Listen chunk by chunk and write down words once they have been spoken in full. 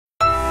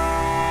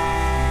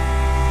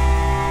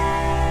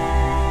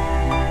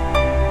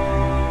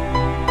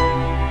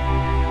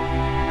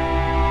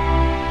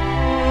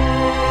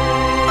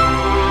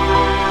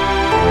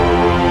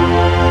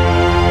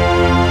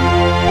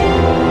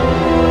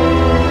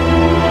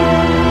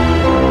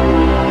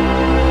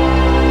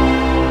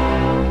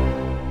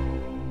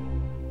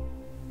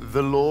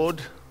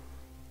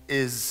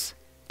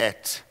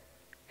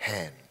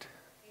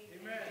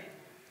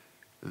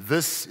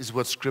This is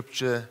what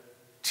Scripture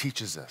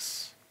teaches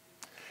us.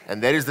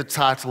 And that is the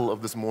title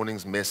of this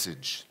morning's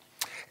message.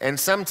 And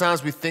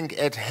sometimes we think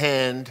at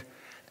hand,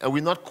 and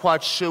we're not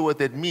quite sure what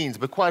that means,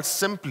 but quite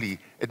simply,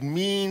 it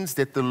means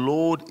that the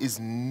Lord is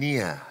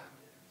near.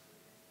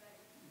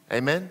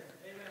 Amen?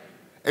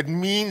 It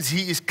means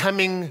He is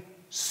coming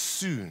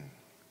soon.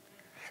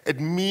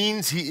 It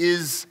means He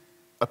is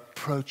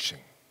approaching.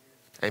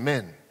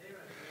 Amen.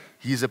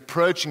 He is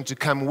approaching to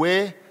come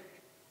where?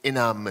 In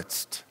our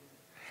midst.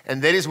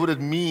 And that is what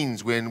it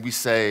means when we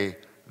say,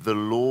 the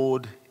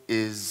Lord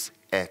is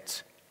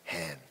at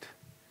hand.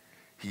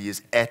 He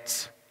is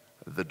at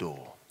the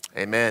door.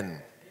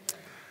 Amen.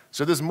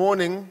 So this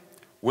morning,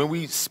 when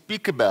we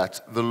speak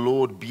about the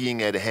Lord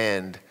being at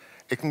hand,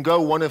 it can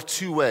go one of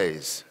two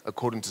ways,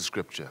 according to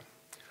Scripture.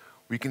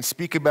 We can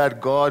speak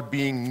about God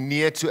being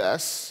near to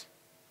us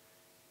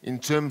in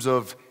terms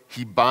of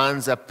He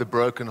binds up the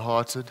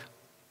brokenhearted,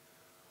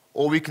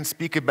 or we can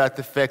speak about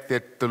the fact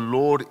that the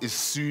Lord is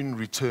soon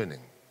returning.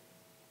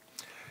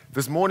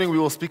 This morning we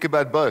will speak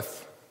about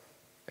both.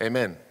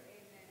 Amen.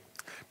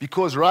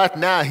 Because right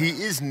now He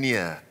is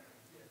near,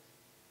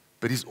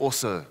 but He's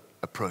also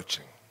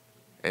approaching.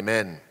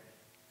 Amen.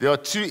 There are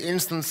two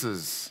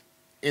instances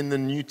in the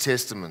New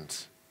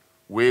Testament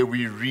where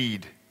we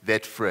read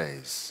that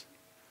phrase,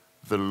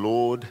 the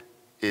Lord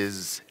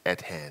is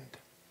at hand.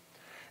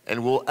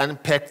 And we'll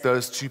unpack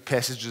those two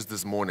passages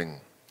this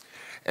morning.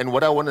 And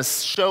what I want to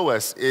show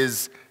us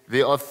is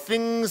there are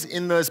things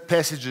in those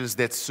passages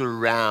that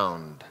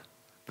surround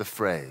the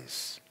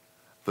phrase,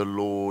 the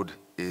Lord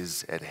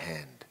is at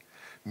hand.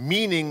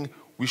 Meaning,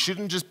 we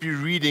shouldn't just be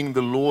reading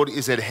the Lord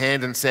is at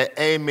hand and say,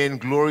 amen,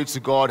 glory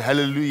to God,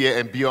 hallelujah,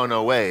 and be on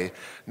our way.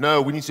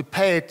 No, we need to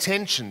pay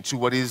attention to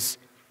what is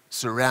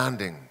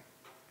surrounding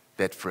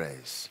that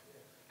phrase.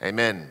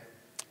 Amen.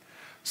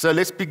 So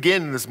let's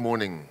begin this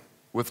morning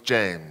with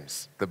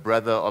James, the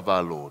brother of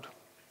our Lord.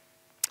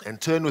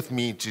 And turn with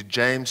me to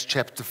James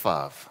chapter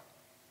 5.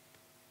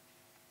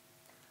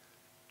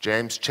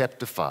 James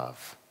chapter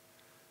 5.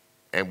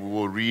 And we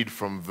will read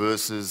from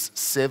verses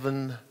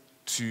 7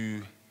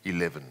 to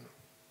 11.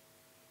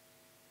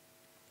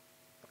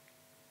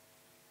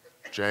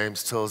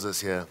 James tells us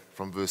here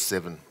from verse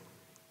 7,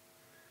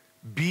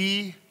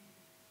 be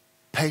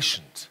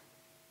patient,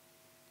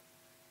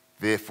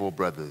 therefore,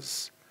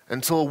 brothers.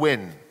 Until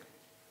when?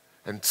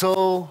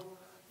 Until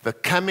the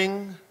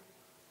coming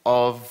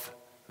of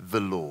the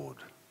Lord.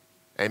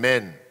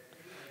 Amen.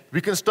 We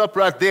can stop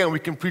right there and we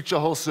can preach a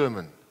whole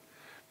sermon.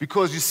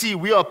 Because you see,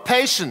 we are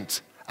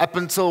patient up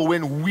until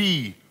when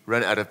we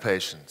run out of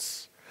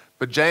patience.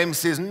 But James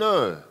says,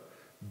 no,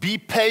 be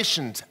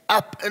patient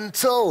up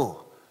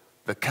until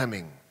the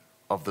coming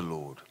of the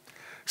Lord.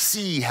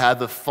 See how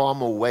the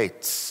farmer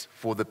waits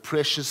for the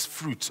precious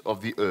fruit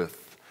of the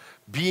earth,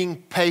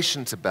 being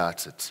patient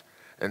about it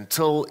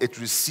until it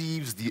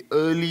receives the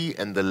early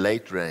and the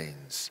late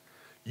rains.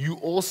 You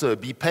also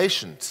be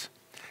patient.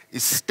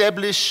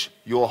 Establish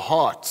your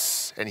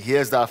hearts. And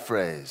here's our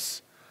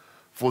phrase.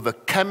 For the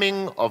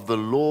coming of the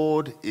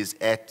Lord is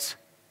at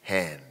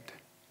hand.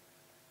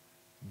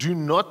 Do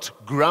not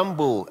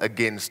grumble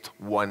against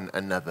one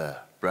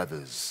another,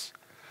 brothers,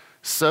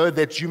 so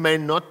that you may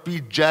not be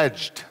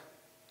judged.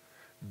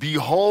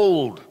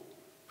 Behold,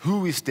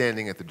 who is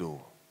standing at the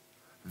door?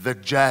 The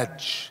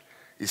judge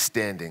is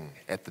standing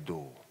at the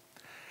door.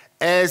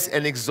 As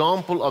an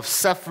example of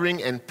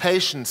suffering and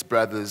patience,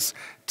 brothers,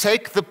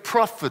 take the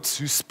prophets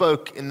who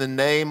spoke in the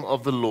name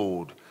of the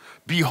Lord.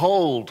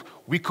 Behold,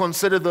 we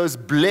consider those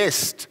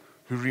blessed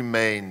who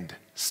remained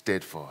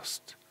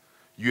steadfast.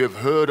 You have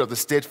heard of the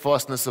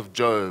steadfastness of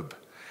Job,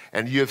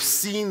 and you have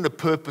seen the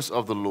purpose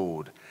of the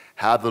Lord,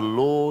 how the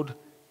Lord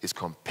is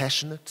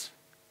compassionate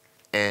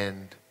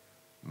and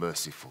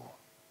merciful.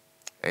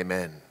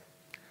 Amen.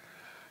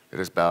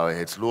 Let us bow our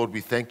heads. Lord,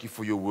 we thank you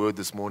for your word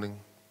this morning.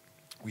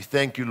 We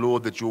thank you,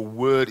 Lord, that your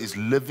word is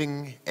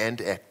living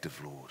and active,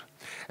 Lord.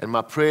 And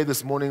my prayer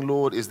this morning,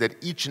 Lord, is that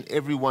each and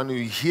every one who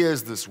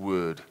hears this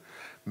word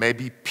may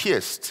be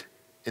pierced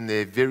in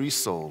their very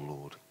soul,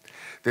 Lord.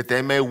 That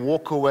they may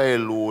walk away,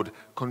 Lord,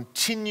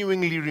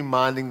 continually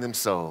reminding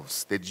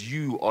themselves that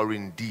you are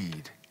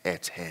indeed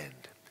at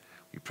hand.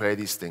 We pray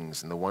these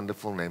things in the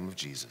wonderful name of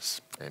Jesus.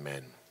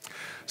 Amen.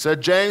 So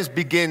James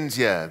begins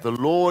here. The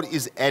Lord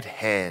is at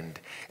hand.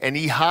 And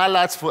he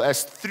highlights for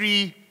us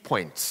 3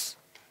 points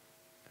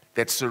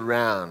that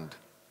surround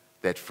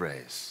that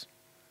phrase.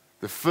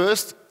 The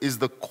first is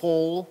the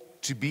call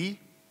to be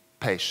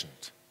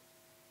patient.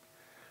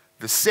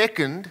 The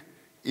second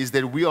is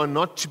that we are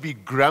not to be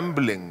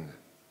grumbling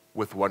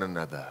with one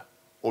another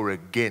or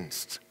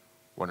against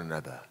one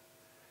another.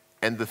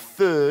 And the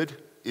third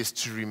is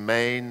to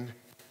remain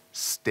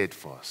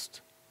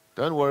steadfast.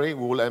 Don't worry,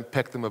 we will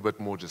unpack them a bit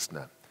more just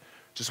now.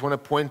 Just want to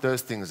point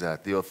those things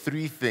out. There are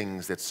 3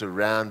 things that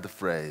surround the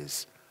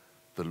phrase,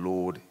 the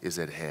Lord is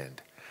at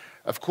hand.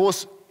 Of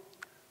course,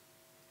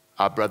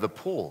 our brother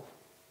Paul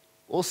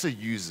also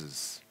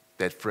uses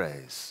that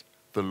phrase,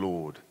 the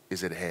Lord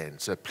is at hand.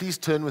 So please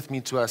turn with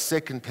me to our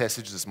second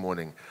passage this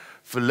morning,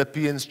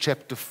 Philippians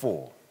chapter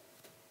 4.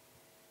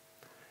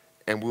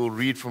 and we'll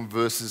read from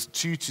verses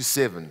 2 to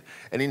 7.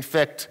 And in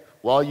fact,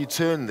 while you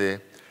turn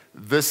there,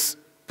 this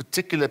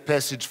particular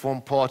passage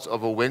formed part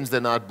of a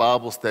Wednesday night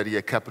Bible study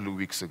a couple of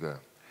weeks ago.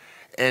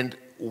 And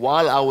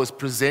while I was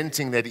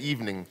presenting that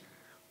evening,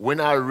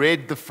 when I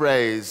read the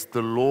phrase,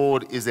 "The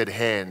Lord is at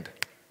hand,"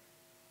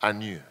 I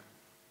knew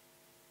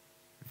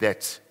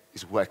that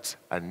is what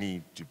I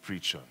need to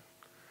preach on.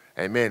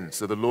 Amen.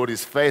 So the Lord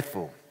is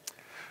faithful.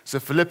 So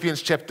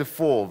Philippians chapter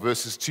 4,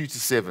 verses 2 to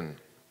 7.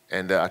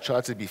 And I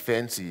tried to be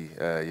fancy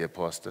here,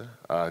 Pastor.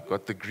 I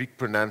got the Greek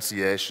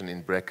pronunciation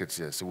in brackets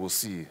here, so we'll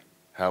see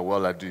how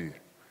well I do.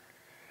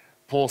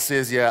 Paul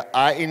says here,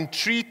 "I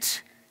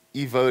entreat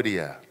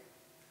Evodia,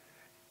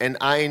 and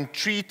I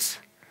entreat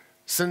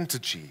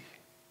Syntyche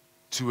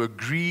to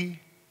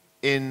agree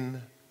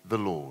in the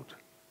Lord.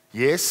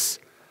 Yes,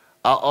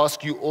 I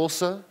ask you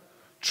also,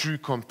 true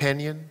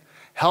companion,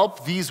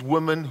 help these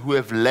women who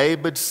have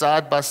labored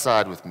side by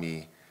side with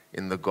me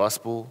in the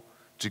gospel,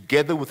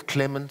 together with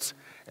Clement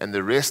and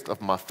the rest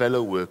of my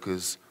fellow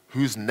workers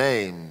whose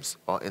names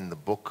are in the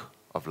book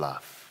of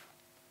life.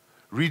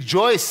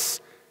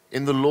 Rejoice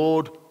in the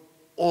Lord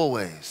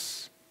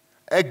always.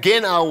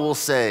 Again I will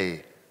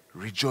say,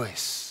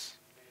 rejoice.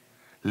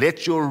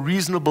 Let your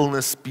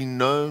reasonableness be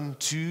known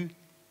to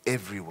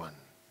everyone.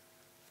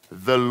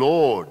 The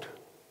Lord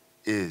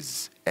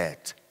is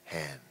at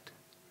hand.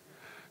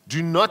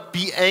 Do not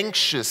be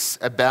anxious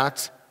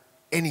about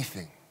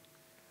anything,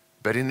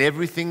 but in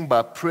everything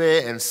by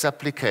prayer and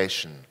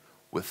supplication,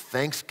 with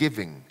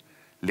thanksgiving,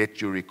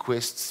 let your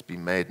requests be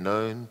made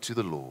known to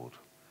the Lord.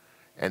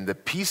 And the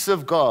peace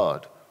of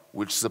God,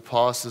 which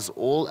surpasses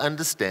all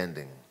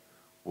understanding,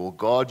 will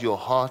guard your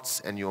hearts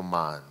and your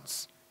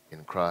minds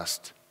in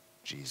Christ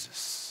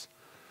Jesus."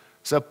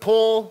 So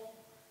Paul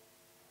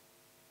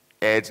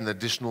adds an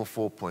additional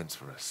 4 points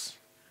for us.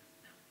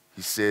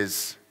 He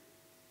says,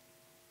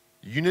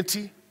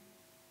 unity.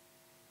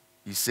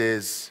 He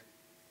says,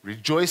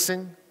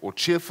 rejoicing or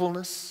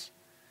cheerfulness.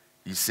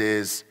 He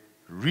says,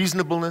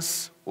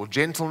 reasonableness or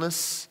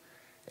gentleness.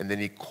 And then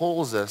he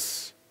calls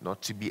us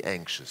not to be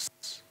anxious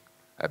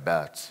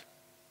about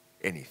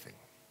anything.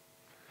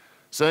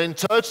 So in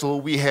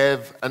total, we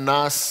have a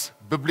nice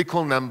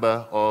biblical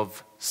number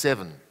of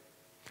 7.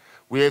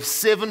 We have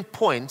 7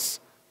 points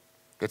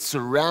that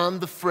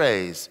surround the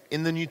phrase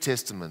in the New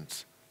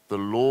Testament, the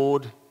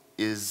Lord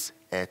is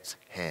at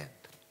hand.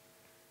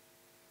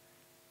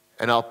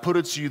 And I'll put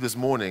it to you this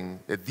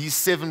morning that these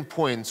 7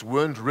 points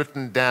weren't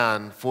written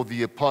down for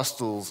the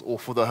apostles or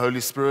for the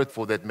Holy Spirit,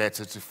 for that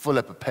matter, to fill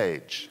up a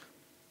page.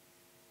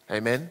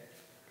 Amen?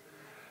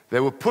 They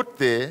were put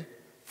there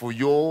for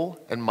your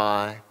and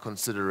my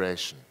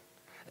consideration.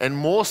 And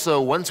more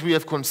so, once we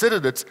have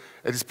considered it,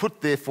 it is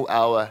put there for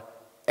our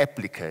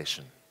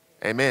application.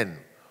 Amen.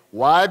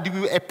 Why do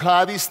we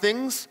apply these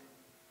things?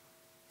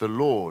 The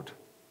Lord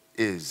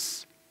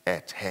is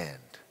at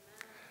hand.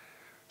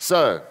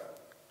 So,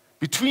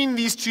 between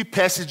these 2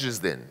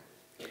 passages then,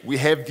 we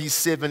have these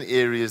 7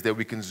 areas that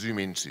we can zoom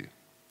into.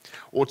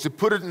 Or to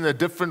put it in a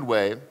different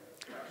way,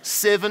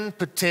 7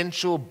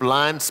 potential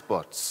blind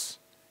spots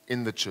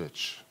in the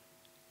church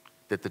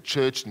that the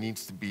church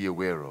needs to be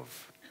aware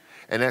of.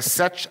 And as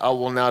such, I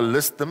will now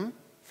list them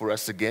for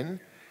us again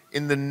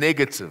in the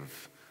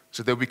negative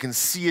so that we can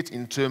see it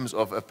in terms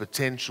of a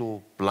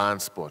potential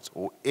blind spot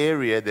or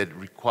area that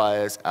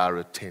requires our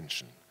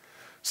attention.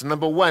 So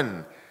number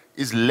 1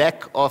 is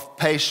lack of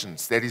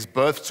patience. That is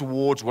both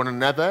towards one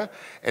another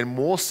and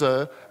more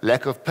so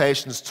lack of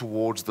patience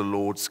towards the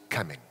Lord's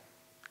coming.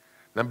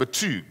 Number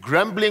 2,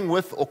 grumbling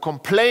with or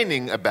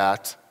complaining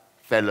about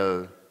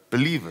fellow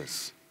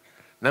believers.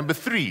 Number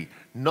 3,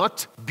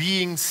 not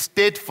being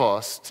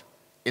steadfast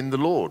in the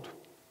Lord.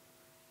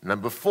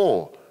 Number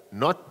 4,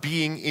 not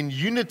being in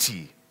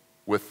unity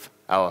with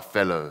our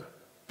fellow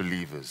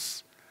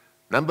believers.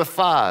 Number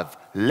 5,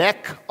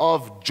 lack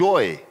of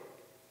joy,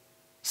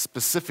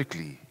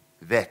 specifically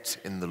that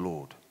in the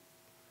Lord.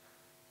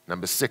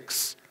 Number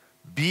 6,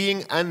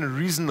 being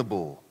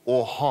unreasonable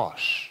or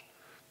harsh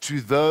to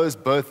those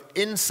both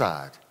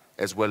inside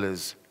as well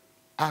as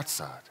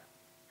outside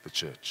the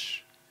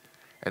church.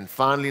 And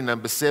finally,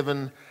 number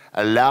 7,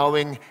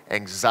 allowing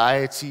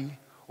anxiety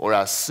or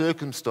our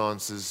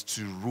circumstances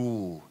to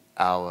rule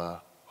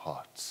our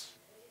hearts.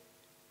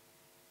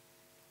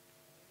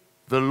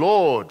 The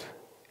Lord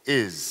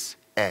is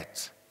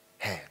at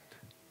hand.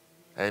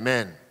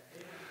 Amen.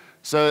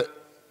 So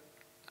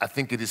I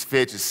think it is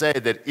fair to say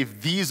that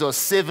if these are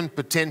 7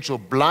 potential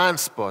blind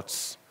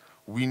spots,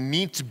 we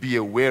need to be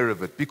aware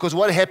of it. Because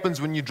what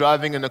happens when you're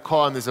driving in a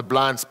car and there's a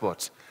blind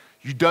spot?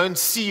 You don't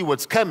see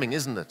what's coming,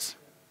 isn't it?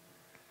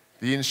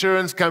 The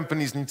insurance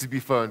companies need to be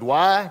phoned.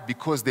 Why?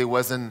 Because there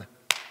was an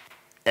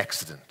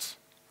accident.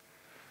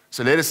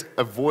 So let us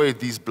avoid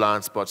these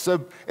blind spots.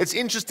 So it's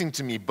interesting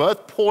to me,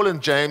 both Paul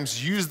and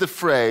James use the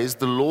phrase,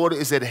 the Lord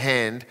is at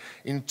hand,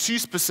 in 2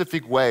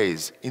 specific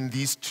ways in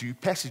these 2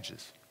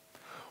 passages.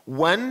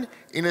 One,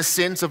 in a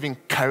sense of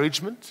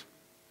encouragement.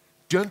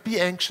 Don't be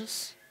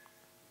anxious.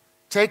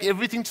 Take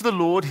everything to the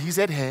Lord, He's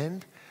at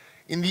hand.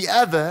 In the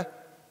other,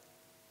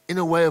 in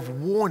a way of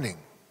warning.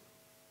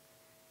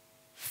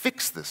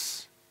 fix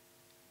this.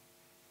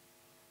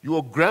 You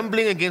are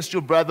grumbling against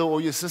your brother or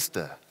your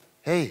sister.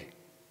 Hey,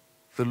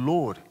 the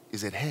Lord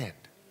is at hand.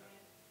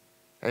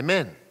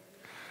 Amen.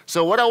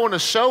 So what I want to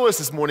show us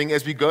this morning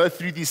as we go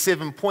through these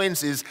 7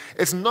 points is,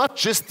 it's not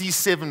just these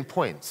 7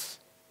 points.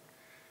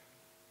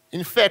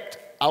 In fact,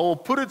 I will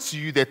put it to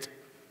you that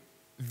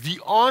the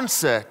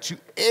answer to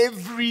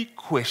every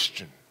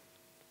question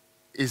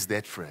is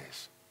that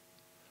phrase.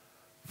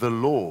 The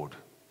Lord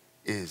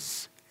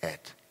is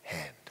at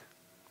hand.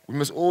 We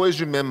must always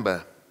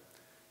remember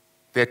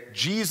that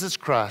Jesus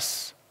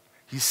Christ,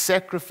 his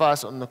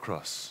sacrifice on the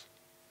cross,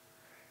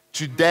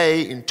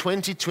 today in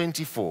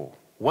 2024,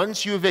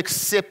 once you have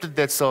accepted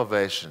that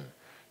salvation,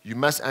 you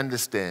must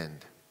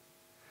understand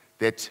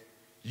that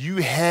you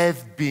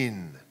have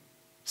been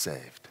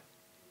saved.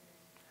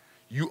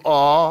 You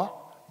are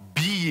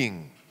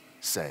being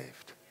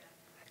saved.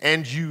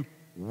 And you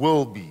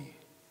will be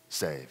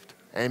saved.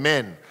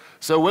 Amen.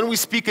 So when we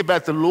speak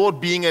about the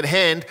Lord being at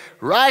hand,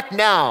 right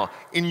now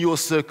in your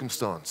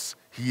circumstance,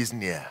 he is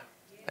near.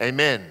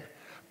 Amen.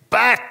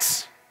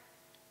 But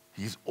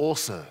he's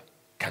also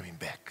coming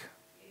back.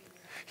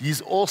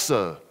 He's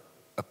also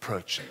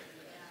approaching.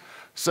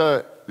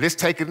 So let's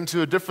take it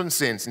into a different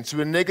sense,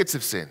 into a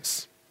negative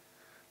sense.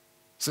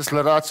 Sis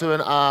Lerato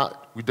and I,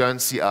 we don't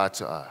see eye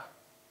to eye.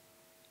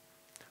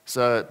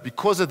 So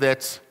because of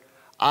that,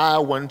 I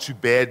want to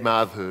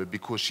badmouth her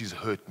because she's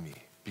hurt me,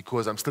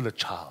 because I'm still a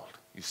child,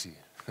 you see.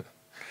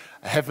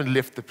 I haven't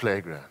left the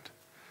playground.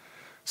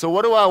 So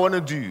what do I want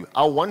to do?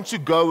 I want to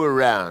go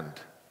around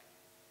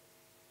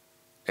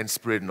and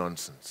spread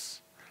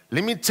nonsense.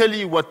 Let me tell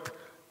you what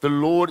the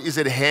Lord is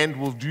at hand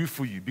will do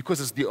for you, because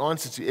it's the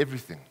answer to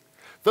everything.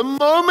 The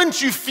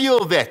moment you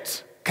feel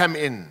that come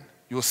in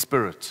your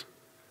spirit,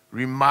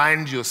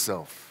 remind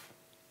yourself,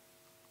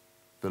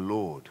 the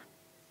Lord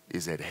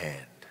is at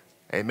hand.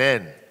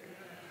 Amen.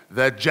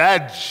 The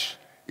judge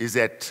is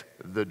at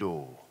the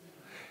door.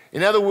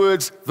 In other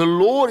words, the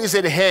Lord is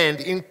at hand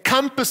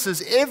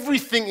encompasses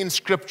everything in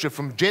Scripture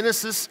from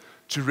Genesis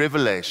to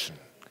Revelation.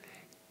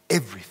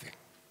 Everything.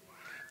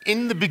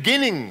 In the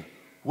beginning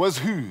was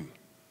who?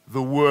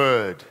 The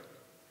Word.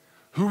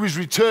 Who is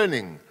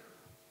returning?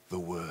 The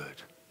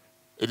Word.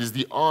 It is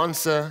the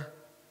answer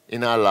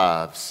in our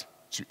lives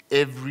to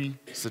every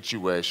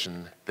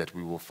situation that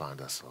we will find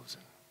ourselves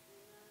in.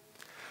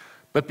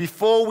 But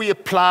before we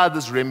apply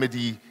this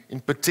remedy, in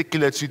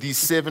particular to these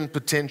 7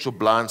 potential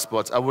blind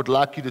spots, I would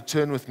like you to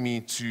turn with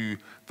me to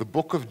the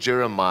book of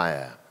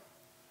Jeremiah.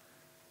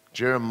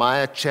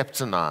 Jeremiah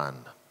chapter 9.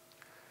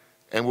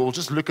 And we'll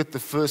just look at the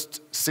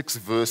first 6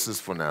 verses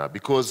for now,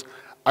 because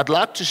I'd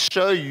like to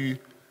show you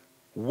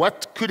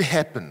what could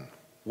happen,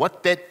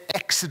 what that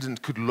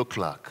accident could look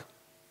like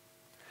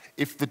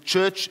if the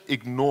church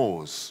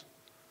ignores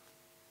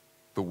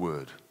the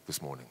word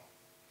this morning.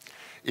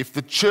 If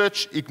the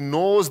church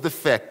ignores the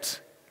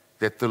fact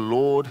that the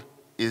Lord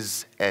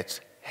is at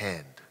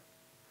hand.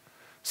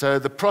 So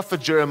the prophet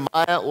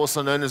Jeremiah,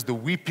 also known as the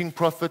weeping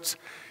prophet,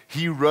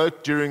 he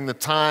wrote during the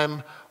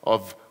time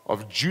of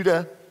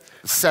Judah,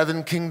 the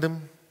southern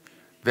kingdom.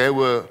 They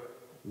were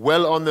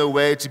well on their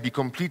way to be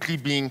completely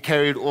being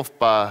carried off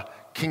by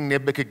King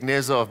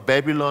Nebuchadnezzar of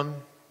Babylon.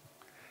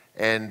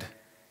 And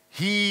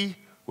he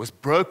was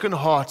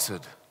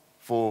brokenhearted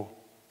for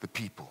the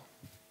people.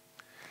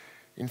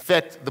 In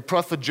fact, the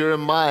prophet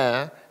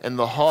Jeremiah and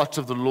the heart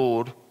of the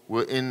Lord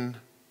were in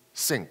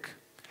sync.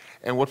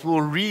 And what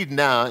we'll read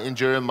now in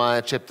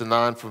Jeremiah chapter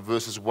 9 from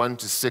verses 1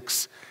 to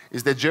 6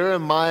 is that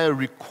Jeremiah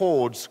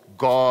records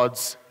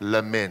God's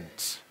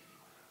lament,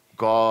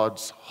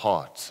 God's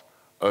heart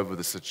over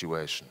the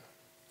situation.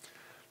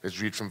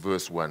 Let's read from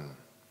verse 1.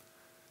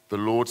 The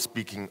Lord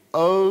speaking,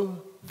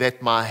 "Oh,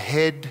 that my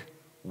head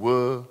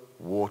were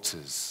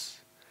waters,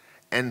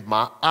 and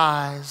my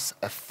eyes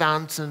a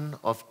fountain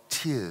of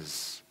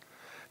tears,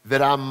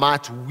 that I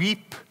might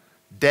weep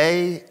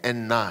day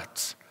and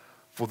night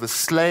for the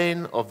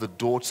slain of the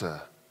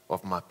daughter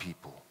of my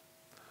people.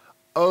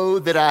 Oh,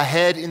 that I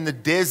had in the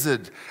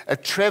desert a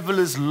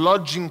traveler's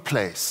lodging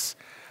place,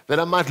 that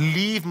I might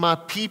leave my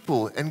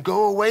people and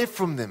go away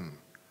from them,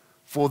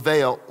 for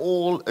they are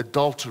all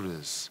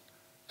adulterers,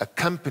 a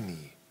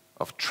company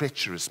of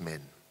treacherous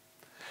men.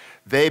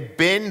 They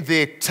bend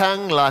their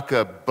tongue like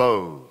a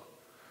bow.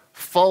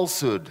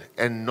 Falsehood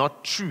and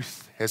not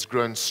truth has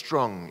grown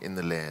strong in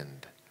the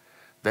land.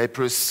 They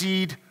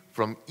proceed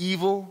from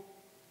evil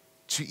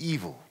to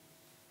evil,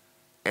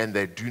 and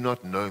they do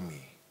not know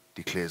me,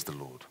 declares the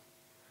Lord.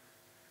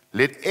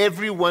 Let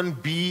everyone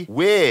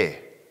beware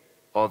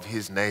of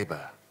his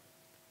neighbor,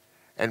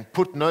 and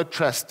put no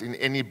trust in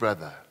any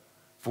brother,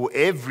 for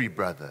every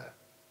brother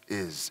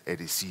is a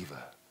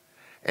deceiver,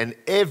 and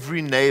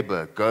every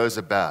neighbor goes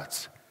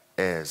about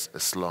as a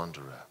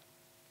slanderer.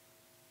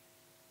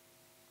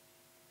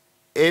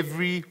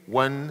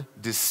 Everyone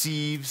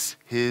deceives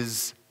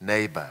his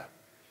neighbor,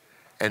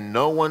 and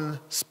no one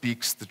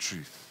speaks the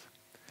truth.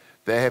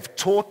 They have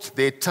taught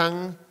their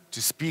tongue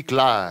to speak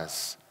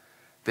lies.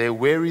 They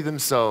weary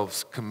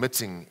themselves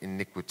committing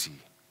iniquity.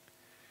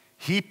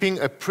 heaping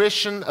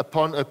oppression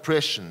upon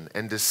oppression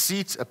and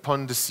deceit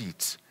upon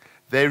deceit.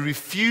 They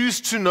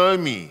refuse to know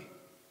me,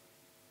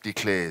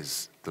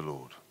 declares the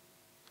Lord.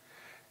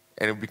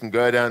 And we can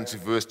go down to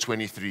verse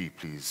 23,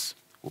 please.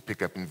 We'll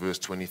pick up in verse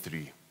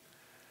 23.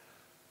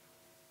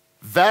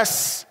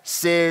 Thus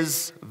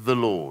says the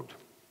Lord,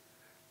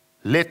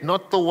 let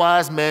not the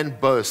wise man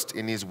boast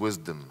in his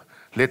wisdom.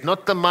 Let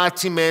not the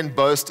mighty man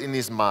boast in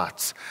his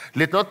might.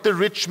 Let not the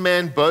rich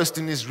man boast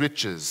in his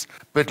riches.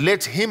 But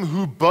let him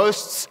who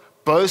boasts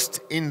boast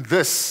in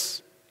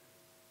this,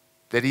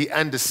 that he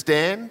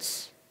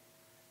understands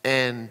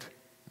and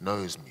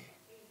knows me.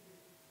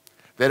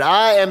 That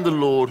I am the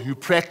Lord who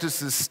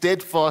practices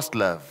steadfast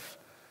love,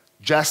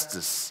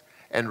 justice,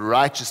 and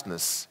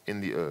righteousness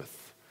in the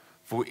earth.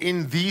 For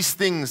in these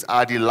things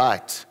I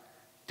delight,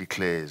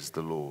 declares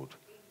the Lord.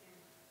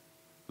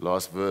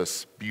 Last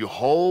verse.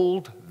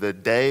 Behold, the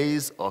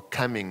days are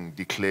coming,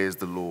 declares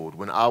the Lord,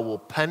 when I will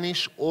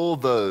punish all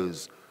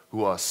those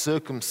who are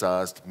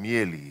circumcised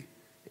merely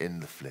in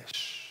the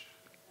flesh.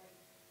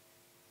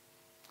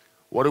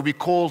 What are we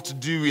called to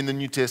do in the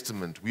New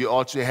Testament? We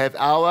are to have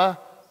our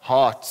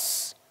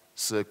hearts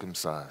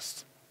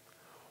circumcised.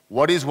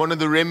 What is one of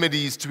the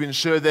remedies to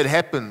ensure that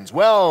happens?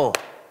 Well,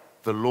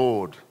 the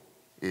Lord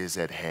is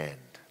at hand.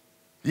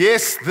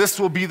 Yes, this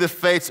will be the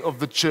fate of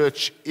the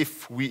church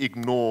if we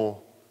ignore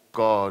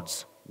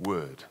God's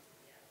word.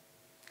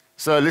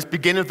 So let's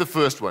begin with the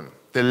first one,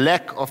 the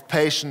lack of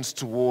patience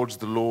towards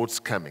the Lord's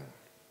coming.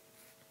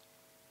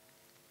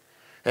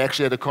 I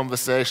actually had a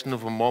conversation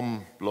with a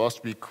mom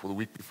last week or the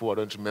week before, I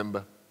don't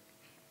remember.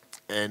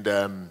 And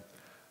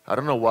I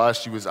don't know why,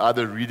 she was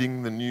either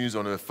reading the news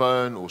on her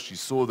phone or she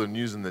saw the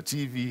news on the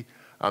TV,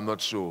 I'm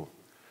not sure.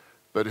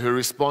 But her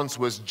response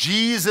was,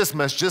 Jesus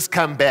must just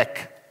come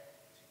back.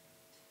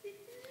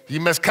 He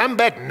must come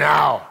back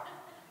now.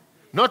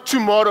 Not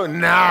tomorrow,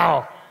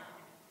 now.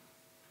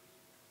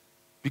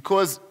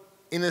 Because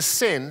in a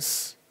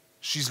sense,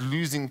 she's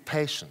losing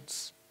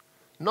patience.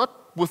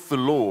 Not with the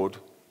Lord,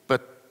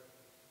 but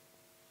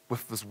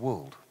with this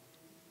world.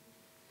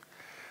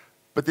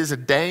 But there's a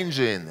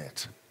danger in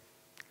that.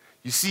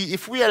 You see,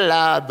 if we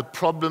allow the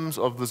problems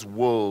of this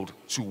world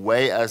to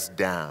weigh us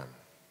down,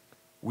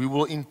 we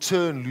will in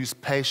turn lose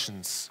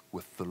patience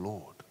with the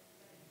Lord.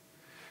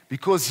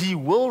 Because he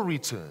will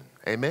return.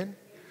 Amen?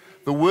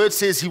 The word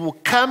says he will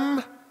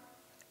come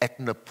at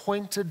an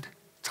appointed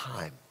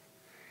time.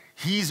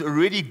 He's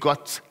already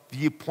got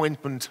the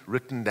appointment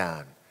written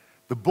down.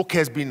 The book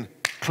has been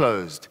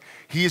closed.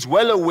 He is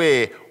well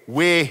aware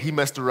where he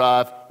must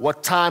arrive,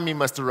 what time he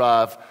must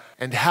arrive,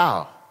 and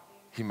how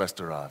he must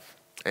arrive.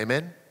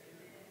 Amen?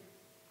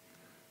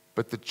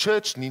 But the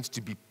church needs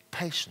to be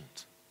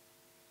patient.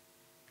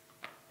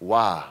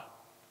 Why?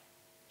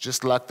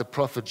 Just like the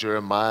prophet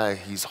Jeremiah,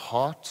 his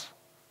heart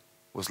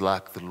was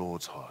like the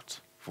Lord's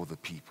heart for the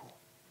people.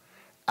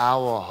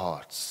 Our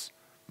hearts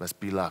must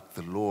be like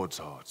the Lord's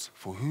hearts.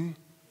 For who?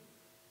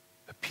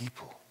 The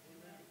people.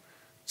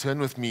 Turn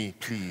with me,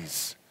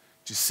 please,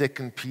 to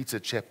 2 Peter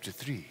chapter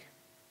 3.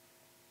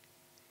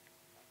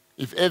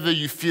 If ever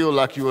you feel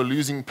like you are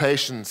losing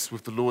patience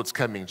with the Lord's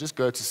coming, just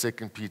go to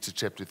 2 Peter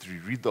chapter 3.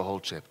 Read the whole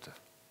chapter.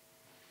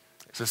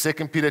 So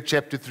 2 Peter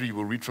chapter 3,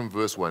 we'll read from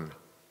verse 1.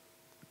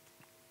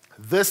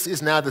 This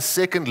is now the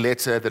second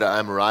letter that I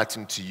am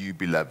writing to you,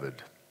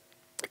 beloved.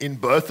 In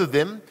both of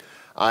them,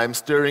 I am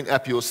stirring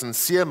up your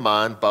sincere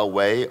mind by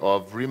way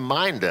of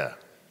reminder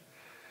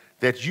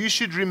that you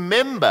should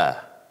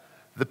remember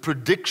the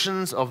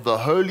predictions of the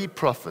holy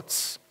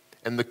prophets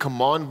and the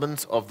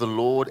commandments of the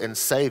Lord and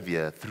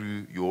Savior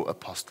through your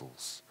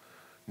apostles.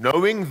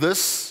 Knowing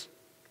this,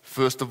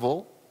 first of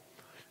all,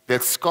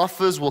 that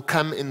scoffers will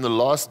come in the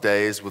last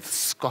days with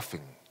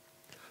scoffing,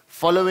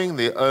 following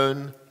their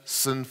own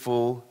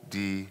sinful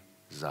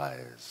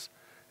desires.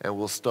 And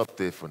we'll stop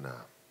there for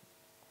now.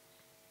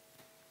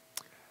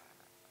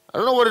 I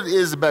don't know what it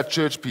is about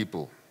church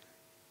people,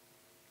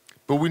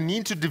 but we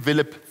need to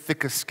develop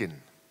thicker skin.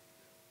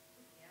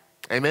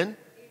 Amen?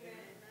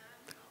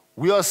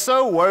 We are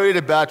so worried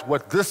about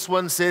what this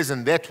one says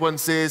and that one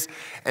says,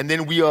 and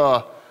then we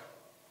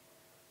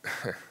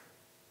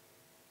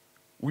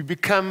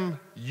become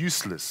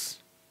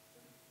useless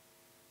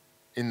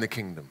in the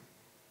kingdom.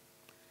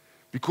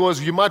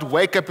 Because you might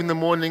wake up in the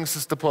morning,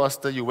 Sister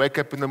Pastor, you wake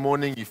up in the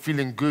morning, you're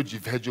feeling good,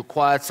 you've had your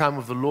quiet time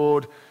with the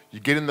Lord, you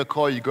get in the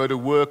car, you go to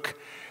work,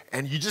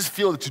 and you just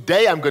feel that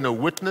today I'm going to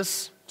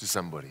witness to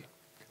somebody.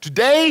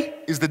 Today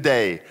is the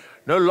day.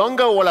 No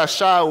longer will I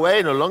shy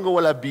away, no longer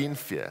will I be in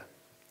fear.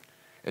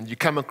 And you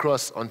come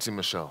across Auntie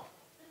Michelle.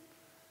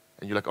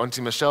 And you're like,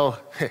 Auntie Michelle,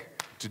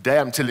 today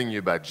I'm telling you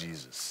about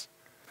Jesus.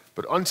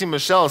 But Auntie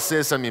Michelle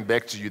says something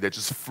back to you that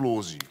just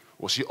floors you.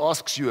 Or she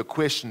asks you a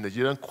question that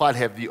you don't quite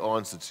have the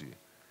answer to.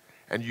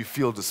 And you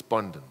feel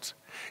despondent.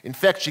 In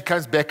fact, she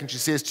comes back and she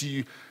says to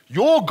you,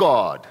 your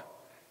God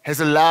has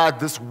allowed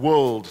this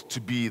world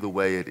to be the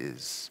way it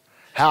is.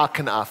 How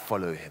can I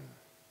follow him?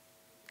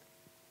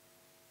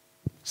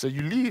 So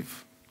you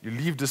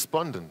leave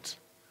despondent.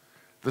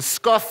 The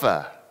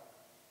scoffer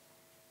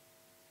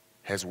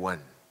has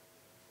won.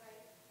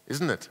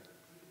 isn't it?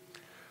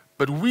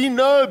 But we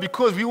know,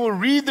 because we will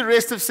read the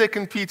rest of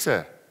 2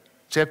 Peter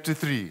chapter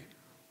 3,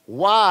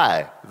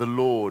 why the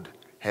Lord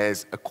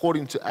has,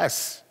 according to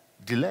us,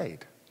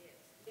 delayed.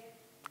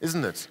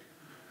 Isn't it?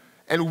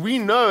 And we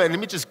know, and let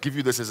me just give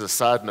you this as a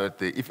side note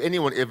there. If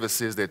anyone ever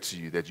says that to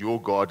you, that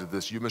your God did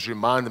this, you must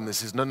remind them,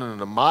 this is, no,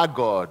 my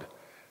God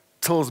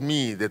tells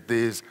me that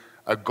there's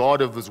a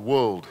God of this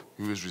world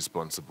who is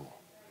responsible.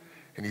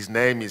 And his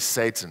name is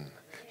Satan.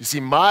 You see,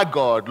 my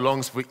God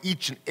longs for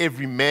each and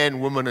every man,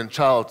 woman, and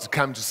child to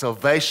come to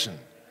salvation,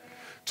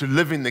 to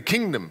live in the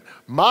kingdom.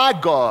 My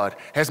God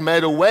has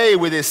made a way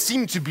where there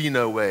seemed to be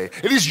no way.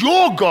 It is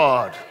your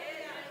God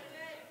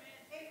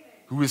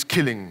who is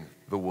killing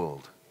the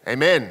world.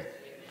 Amen.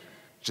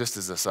 Just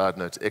as a side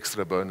note,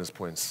 extra bonus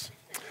points.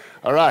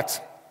 All right.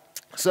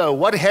 So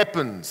what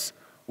happens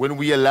when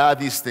we allow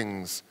these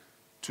things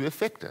to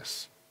affect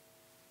us?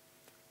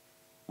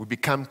 We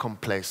become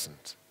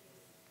complacent.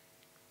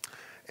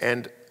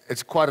 And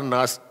it's quite a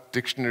nice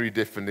dictionary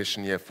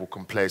definition here for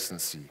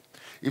complacency.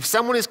 If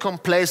someone is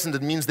complacent,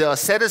 it means they are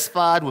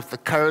satisfied with the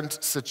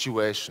current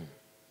situation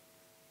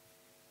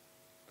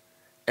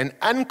and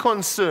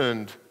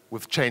unconcerned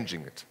with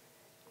changing it,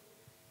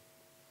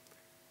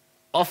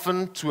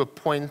 often to a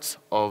point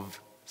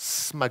of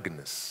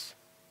smugness.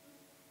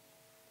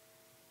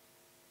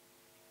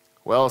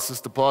 Well,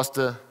 Sister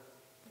Pastor,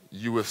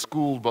 you were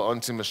schooled by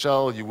Auntie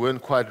Michelle, you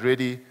weren't quite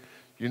ready.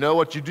 You know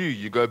what you do?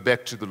 You go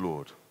back to the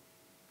Lord.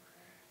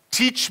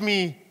 Teach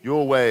me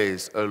your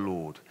ways, O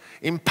Lord.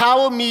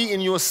 Empower me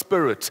in your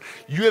spirit.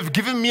 You have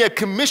given me a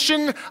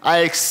commission. I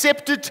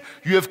accept it.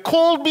 You have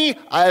called me.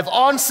 I have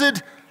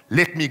answered.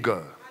 Let me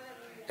go.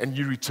 And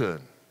you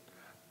return.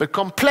 But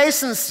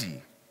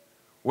complacency,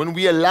 when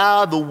we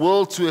allow the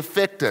world to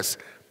affect us,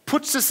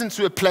 puts us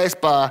into a place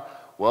by,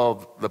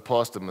 well, the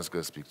pastor must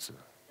go speak to her.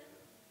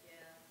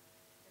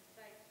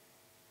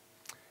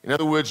 In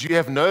other words, you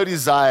have no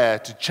desire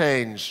to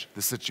change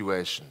the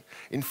situation.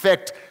 In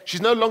fact,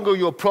 she's no longer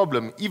your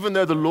problem, even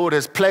though the Lord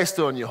has placed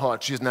her on your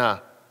heart. She's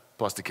now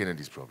Pastor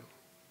Kennedy's problem.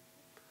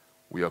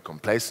 We are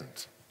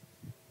complacent.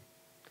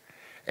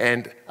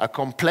 And a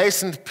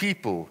complacent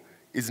people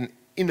is an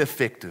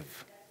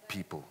ineffective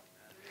people.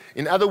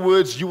 In other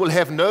words, you will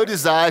have no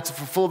desire to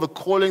fulfill the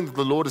calling that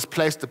the Lord has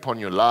placed upon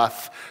your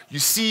life. You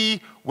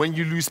see, when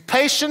you lose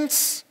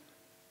patience,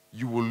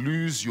 you will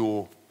lose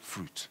your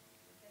fruit.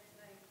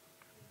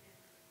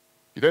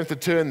 You don't have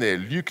to turn there.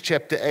 Luke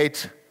chapter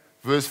 8,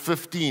 verse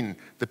 15,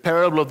 the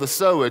parable of the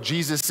sower.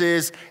 Jesus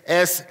says,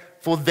 as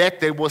for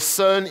that was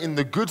sown in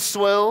the good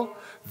soil,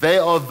 they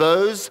are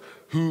those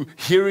who,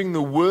 hearing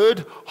the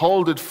word,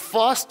 hold it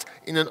fast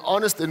in an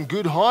honest and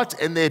good heart,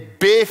 and they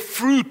bear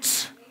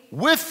fruit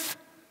with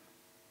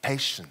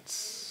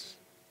patience.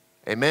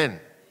 Amen.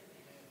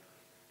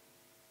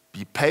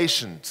 Be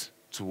patient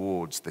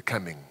towards the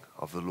coming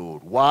of the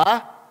Lord.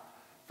 Why?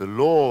 The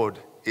Lord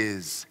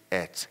is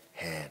at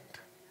hand.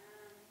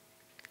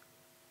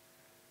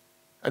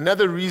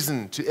 Another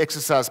reason to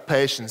exercise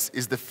patience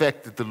is the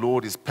fact that the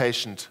Lord is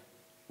patient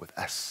with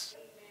us.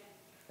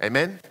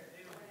 Amen?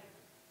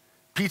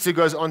 Peter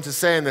goes on to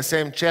say in the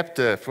same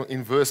chapter,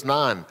 in verse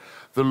 9,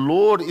 the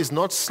Lord is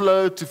not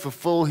slow to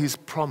fulfill his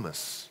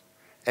promise,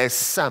 as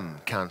some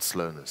count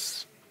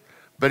slowness,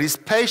 but is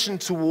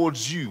patient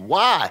towards you.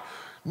 Why?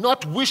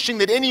 Not wishing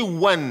that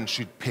anyone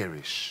should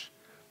perish,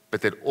 but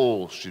that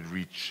all should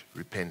reach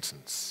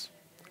repentance.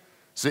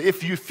 So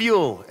if you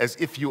feel as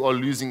if you are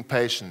losing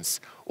patience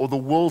or the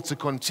will to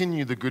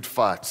continue the good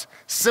fight,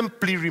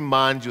 simply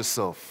remind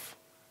yourself,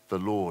 the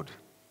Lord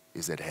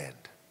is at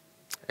hand.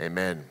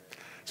 Amen.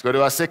 Let's go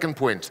to our second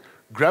point,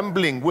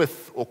 grumbling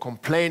with or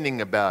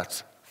complaining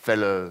about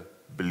fellow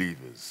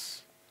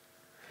believers.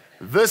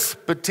 This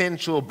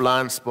potential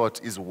blind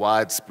spot is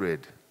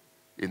widespread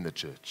in the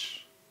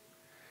church.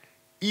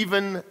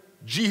 Even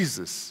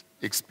Jesus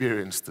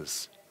experienced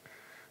this.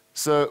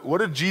 So what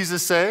did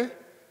Jesus say?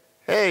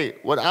 Hey,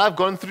 what I've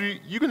gone through,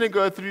 you're going to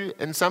go through,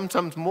 and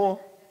sometimes more,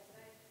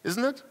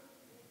 isn't it?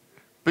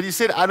 But he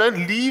said, I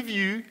don't leave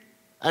you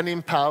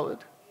unempowered.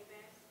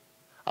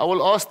 I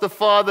will ask the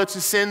Father to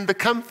send the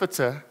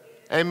Comforter.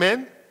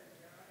 Amen?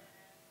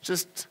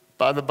 Just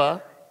by the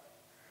by.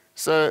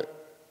 So,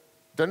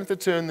 don't have to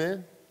turn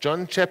there.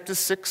 John chapter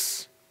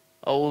 6.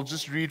 I will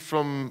just read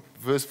from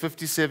verse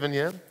 57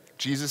 here.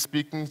 Jesus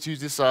speaking to his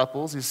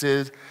disciples. He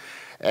says,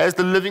 as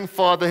the living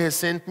Father has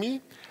sent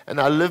me, and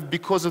I live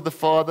because of the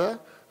Father,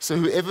 so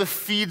whoever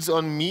feeds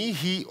on me,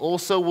 he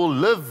also will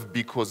live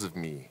because of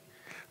me.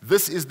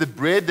 This is the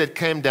bread that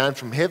came down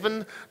from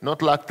heaven,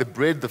 not like the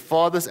bread the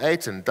fathers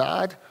ate and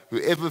died.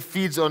 Whoever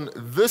feeds on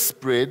this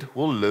bread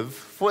will live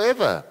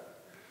forever.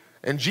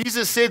 And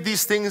Jesus said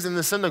these things in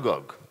the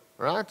synagogue,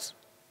 right?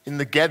 In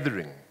the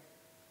gathering,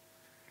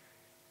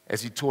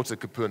 as he taught at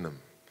Capernaum.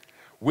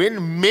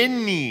 When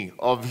many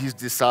of his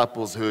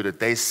disciples heard it,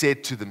 they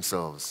said to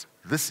themselves,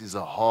 this is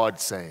a hard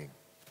saying.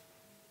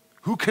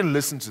 Who can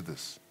listen to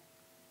this?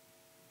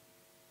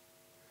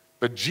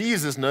 But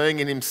Jesus, knowing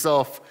in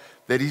himself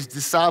that his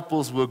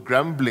disciples were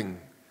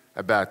grumbling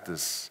about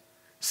this,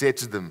 said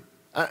to them,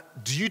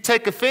 Do you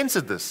take offense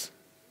at this?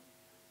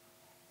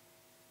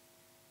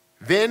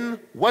 Then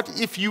what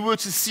if you were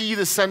to see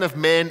the Son of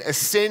Man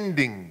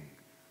ascending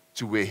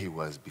to where he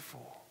was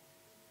before?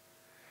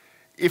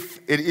 If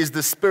it is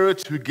the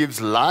Spirit who gives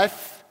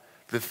life,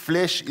 the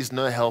flesh is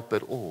no help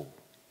at all.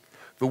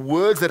 The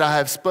words that I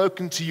have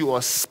spoken to you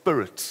are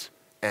spirit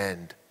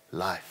and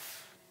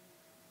life.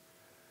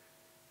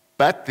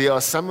 But there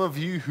are some of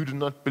you who do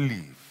not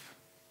believe.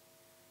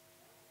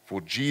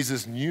 For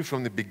Jesus knew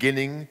from the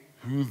beginning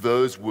who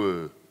those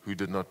were who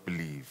did not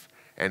believe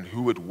and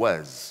who it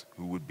was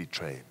who would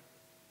betray him.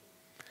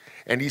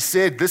 And he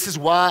said, this is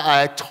why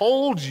I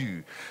told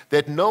you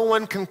that no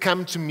one can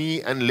come to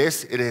me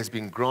unless it has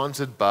been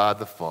granted by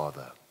the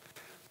Father.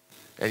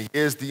 And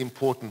here's the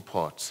important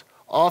part.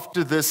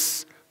 After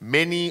this,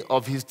 many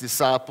of his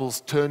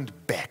disciples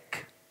turned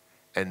back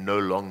and no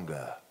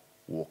longer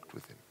walked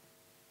with him.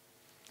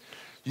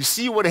 You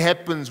see what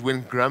happens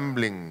when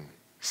grumbling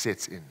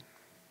sets in.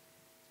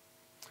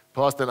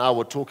 Pastor and I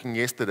were talking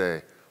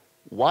yesterday.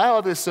 Why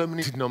are there so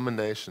many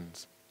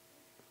denominations?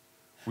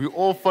 We're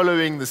all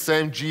following the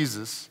same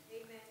Jesus,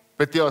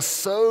 but there are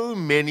so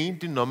many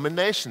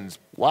denominations.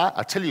 Why?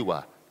 I'll tell you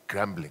why.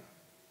 Grumbling.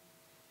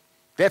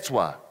 That's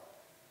why.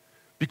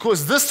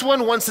 Because this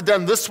one wants it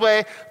done this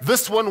way,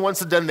 this one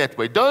wants it done that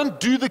way. Don't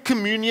do the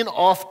communion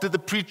after the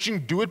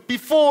preaching, do it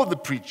before the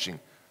preaching.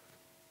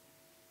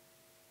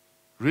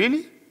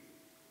 Really?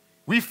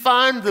 We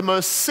find the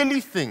most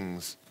silly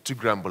things to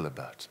grumble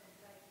about.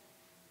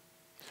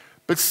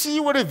 But see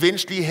what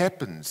eventually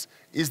happens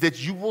is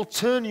that you will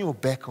turn your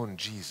back on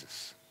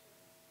Jesus.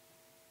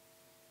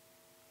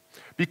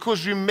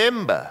 Because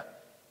remember,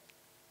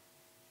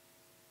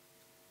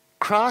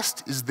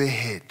 Christ is the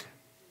head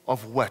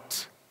of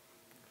what?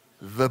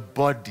 The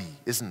body,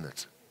 isn't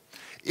it?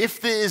 If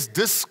there is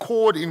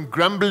discord in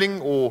grumbling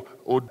or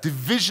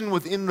division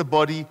within the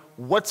body,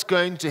 what's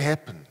going to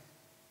happen?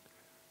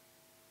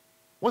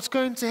 What's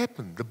going to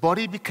happen? The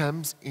body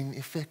becomes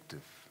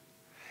ineffective,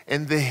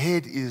 and the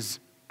head is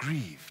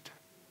grieved.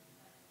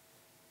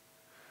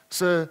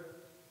 So,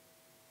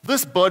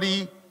 this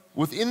body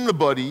within the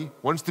body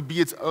wants to be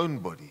its own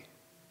body.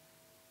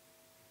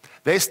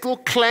 They still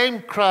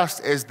claim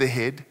Christ as the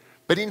head,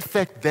 but in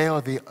fact, they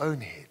are their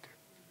own head.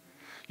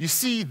 You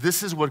see,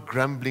 this is what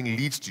grumbling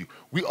leads to.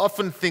 We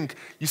often think,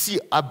 you see,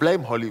 I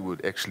blame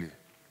Hollywood, actually.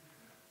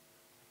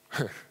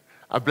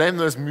 I blame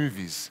those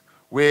movies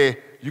where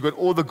you got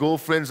all the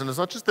girlfriends, and it's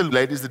not just the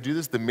ladies that do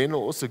this, the men are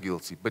also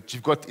guilty. But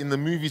you've got, in the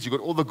movies, you've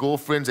got all the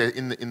girlfriends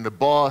in the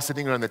bar,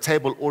 sitting around the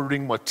table,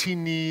 ordering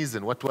martinis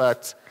and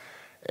what,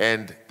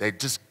 and they're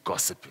just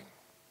gossiping.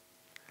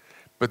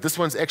 But this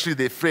one's actually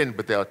their friend,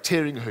 but they are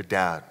tearing her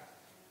down.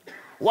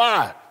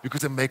 Why?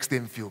 Because it makes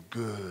them feel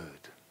good.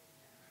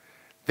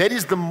 That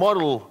is the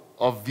model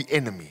of the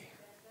enemy.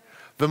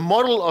 The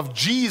model of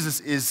Jesus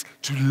is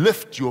to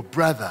lift your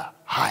brother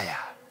higher,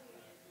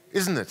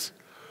 isn't it?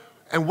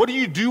 And what do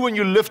you do when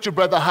you lift your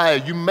brother higher?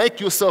 You make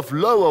yourself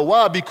lower.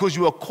 Why? Because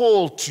you are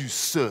called to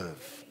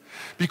serve.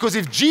 Because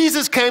if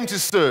Jesus came to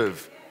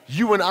serve,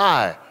 you and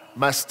I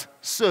must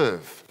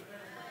serve.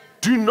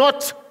 Do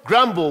not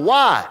grumble.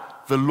 Why?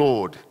 The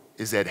Lord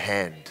is at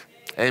hand.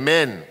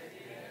 Amen.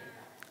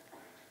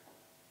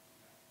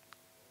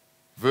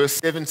 Verse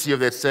 70 of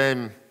that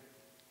same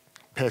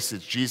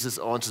passage, Jesus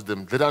answered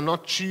them, did I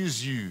not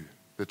choose you,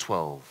 the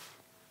 12?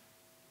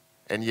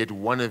 And yet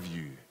one of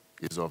you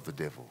is of the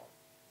devil.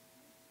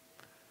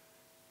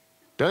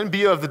 Don't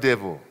be of the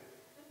devil.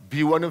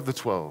 Be one of the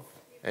 12.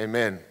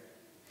 Amen.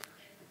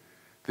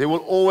 There will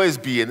always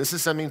be, and this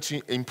is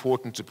something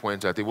important to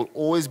point out, there will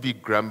always be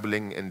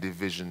grumbling and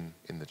division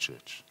in the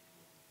church.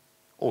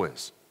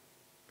 Always.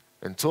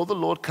 Until the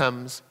Lord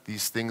comes,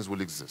 these things will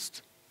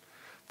exist.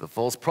 The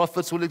false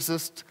prophets will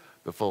exist.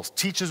 The false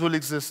teachers will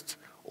exist.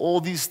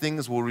 All these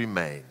things will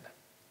remain.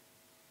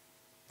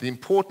 The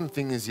important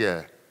thing is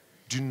here,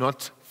 do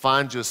not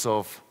find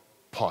yourself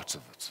part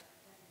of it.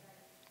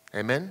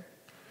 Amen?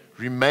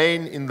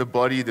 Remain in the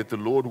body that the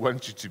Lord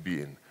wants you to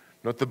be in,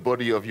 not the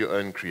body of your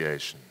own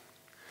creation.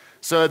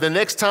 So the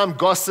next time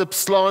gossip,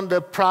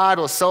 slander, pride,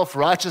 or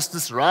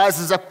self-righteousness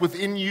rises up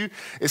within you,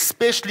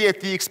 especially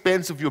at the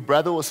expense of your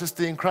brother or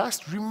sister in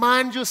Christ,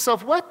 remind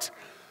yourself what?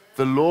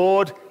 The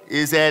Lord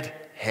is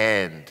at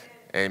hand.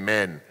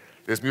 Amen.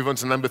 Let's move on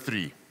to number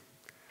 3.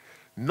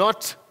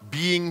 Not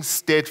being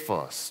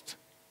steadfast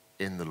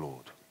in the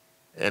Lord.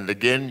 And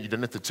again, you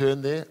don't have to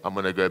turn there. I'm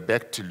going to go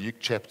back to Luke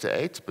chapter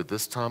 8, but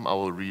this time I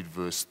will read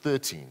verse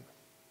 13.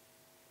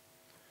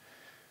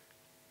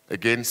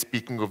 Again,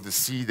 speaking of the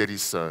seed that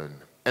is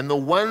sown. And the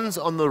ones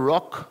on the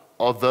rock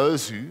are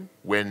those who,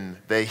 when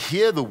they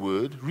hear the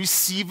word,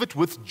 receive it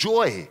with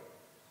joy.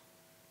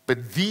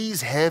 But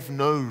these have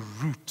no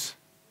root.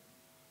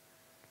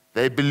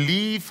 They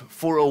believe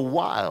for a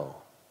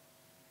while,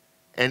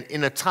 and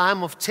in a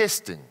time of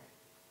testing,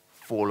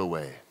 fall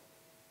away.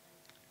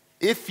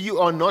 If you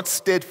are not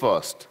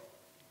steadfast,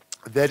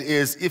 that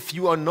is, if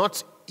you are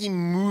not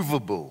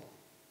immovable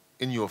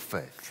in your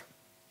faith,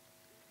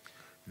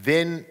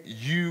 then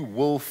you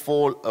will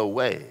fall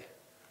away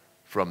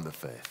from the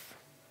faith.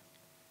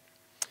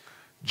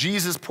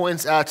 Jesus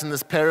points out in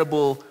this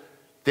parable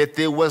that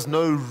there was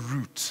no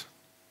root.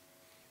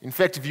 In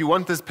fact, if you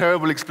want this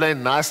parable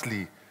explained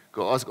nicely,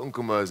 go ask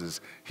Uncle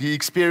Moses. He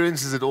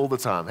experiences it all the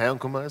time. Hey,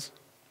 Uncle Moses?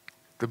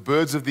 The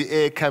birds of the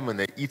air come and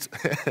they eat.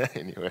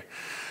 Anyway,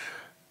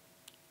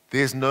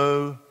 there's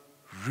no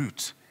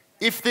root.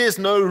 If there's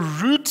no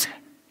root,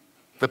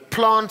 the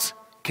plant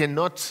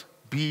cannot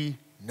be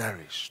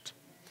nourished.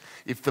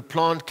 If the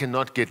plant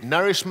cannot get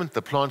nourishment,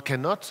 the plant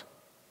cannot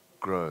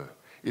grow.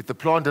 If the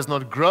plant does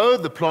not grow,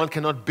 the plant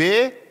cannot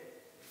bear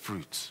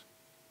fruit.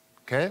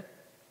 Okay?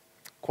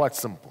 Quite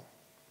simple.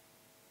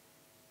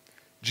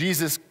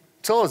 Jesus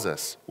tells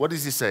us, what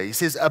does he say? He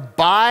says,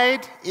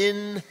 abide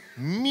in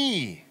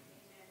me.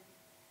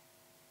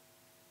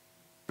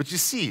 But you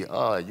see, you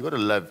gotta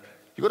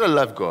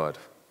love God.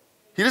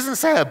 He doesn't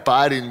say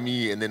abide in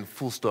me and then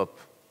full stop.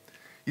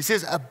 He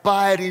says,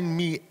 abide in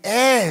me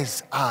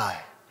as I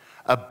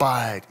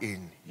abide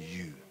in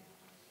you.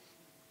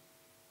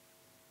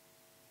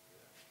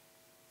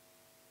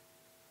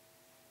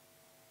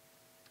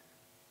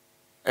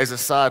 As a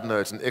side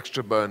note, an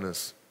extra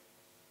bonus,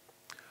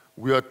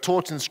 we are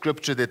taught in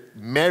Scripture that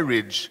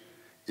marriage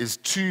is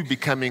two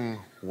becoming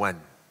one.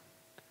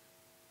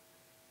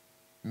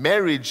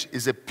 Marriage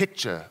is a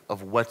picture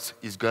of what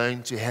is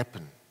going to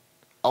happen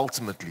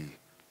ultimately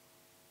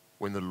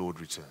when the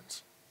Lord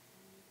returns.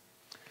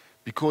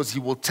 Because he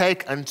will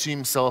take unto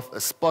himself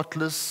a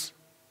spotless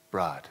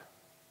bride.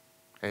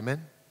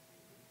 Amen?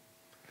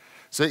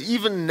 So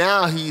even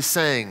now he's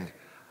saying,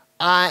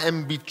 I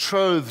am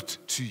betrothed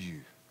to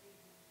you.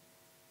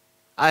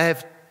 I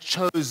have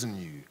chosen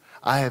you.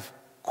 I have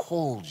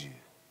called you.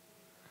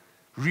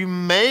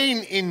 Remain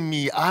in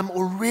me. I'm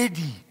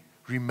already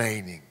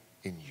remaining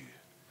in you.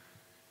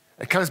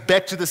 It comes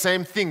back to the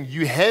same thing.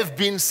 You have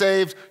been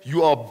saved.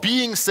 You are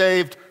being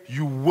saved.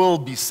 You will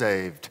be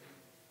saved.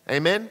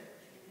 Amen?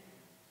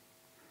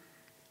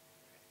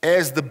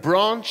 As the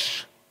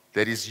branch,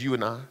 that is you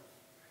and I,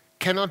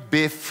 cannot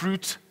bear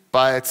fruit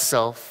by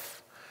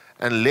itself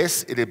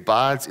unless it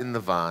abides in the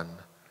vine,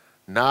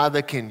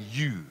 neither can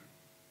you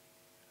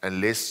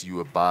unless you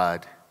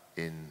abide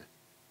in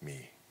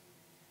me.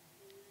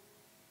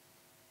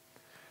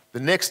 The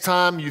next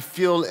time you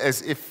feel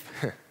as if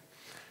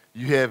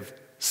you have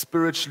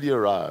spiritually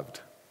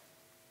arrived,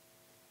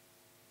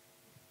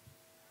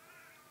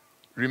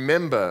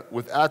 remember,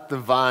 without the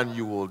vine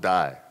you will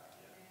die.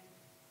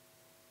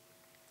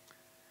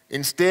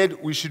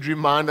 Instead, we should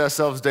remind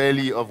ourselves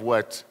daily of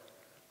what?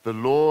 The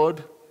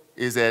Lord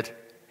is at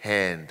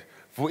hand.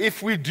 For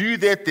if we do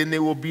that, then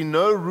there will be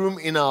no room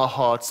in our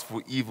hearts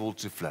for evil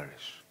to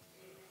flourish.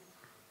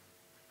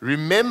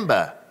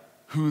 Remember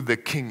who the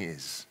King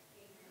is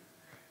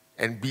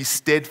and be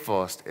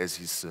steadfast as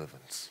his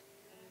servants.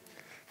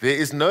 There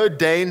is no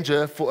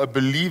danger for a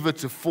believer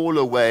to fall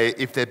away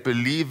if that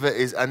believer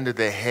is under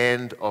the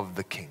hand of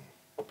the King.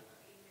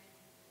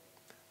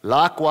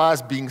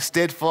 Likewise, being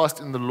steadfast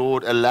in the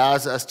Lord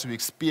allows us to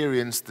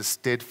experience the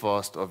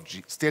steadfastness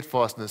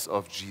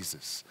of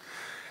Jesus.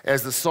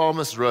 As the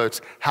psalmist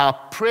wrote, how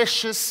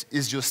precious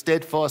is your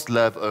steadfast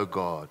love, O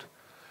God.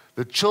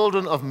 The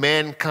children of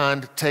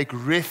mankind take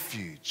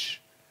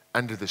refuge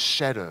under the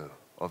shadow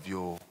of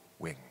your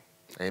wing.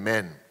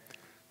 Amen.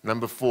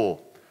 Number 4,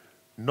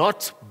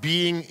 not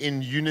being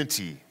in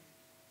unity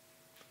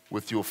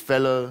with your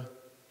fellow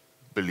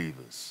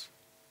believers.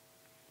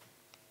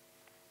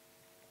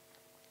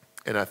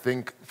 And I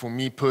think for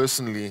me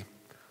personally,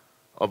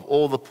 of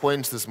all the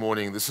points this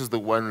morning, this is the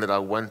one that I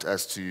want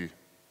us to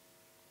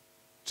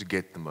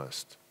get the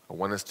most. I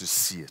want us to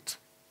see it.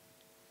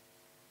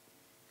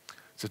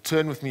 So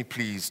turn with me,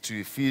 please, to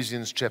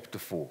Ephesians chapter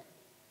 4.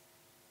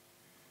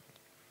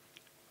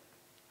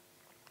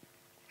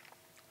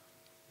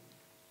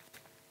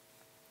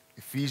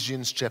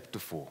 Ephesians chapter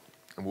 4,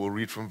 and we'll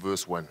read from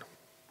verse 1.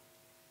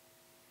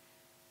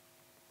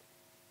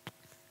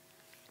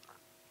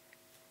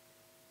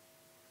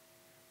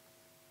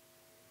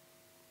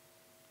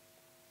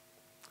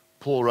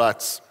 Paul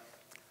writes,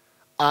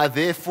 I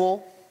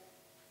therefore,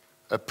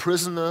 a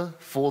prisoner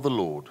for the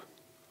Lord,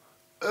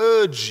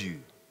 urge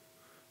you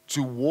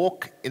to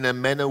walk in a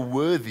manner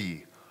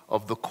worthy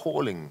of the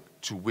calling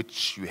to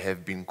which you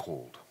have been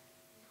called,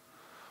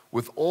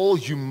 with all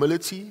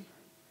humility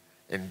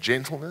and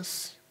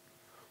gentleness,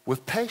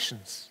 with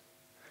patience,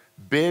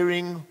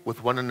 bearing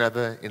with one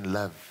another in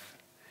love,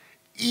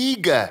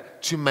 eager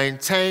to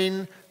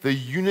maintain the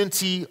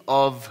unity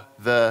of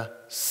the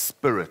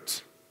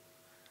Spirit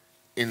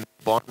in the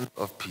bond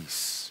of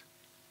peace.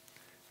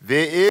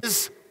 There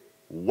is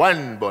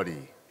one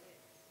body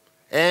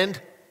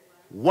and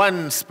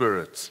one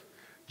Spirit,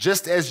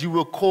 just as you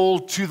were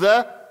called to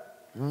the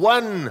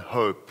one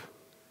hope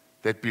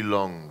that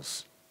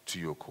belongs to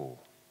your call.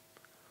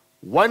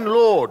 One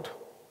Lord,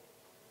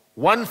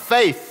 one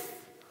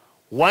faith,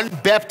 one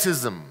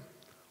baptism,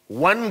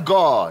 one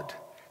God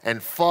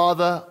and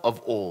Father of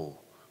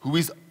all, who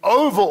is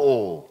over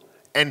all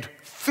and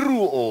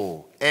through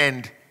all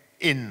and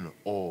in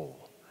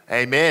all.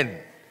 Amen.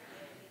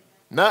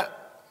 Now,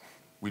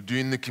 we're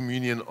doing the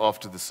communion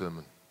after the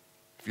sermon.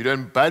 If you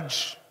don't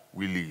budge,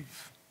 we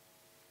leave.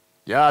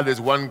 Yeah, there's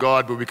one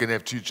God, but we can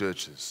have two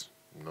churches.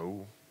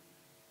 No.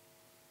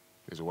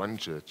 There's one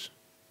church.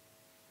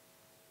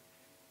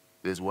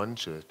 There's one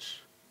church.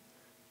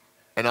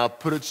 And I'll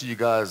put it to you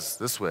guys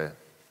this way.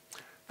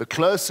 The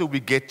closer we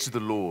get to the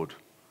Lord,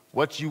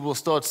 what you will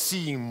start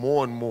seeing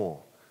more and more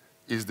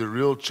is the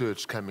real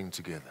church coming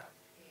together.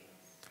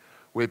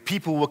 Where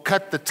people will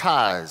cut the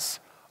ties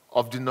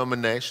of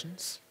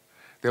denominations.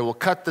 They will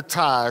cut the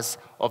ties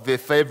of their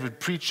favorite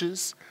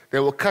preachers. They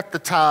will cut the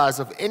ties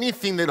of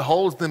anything that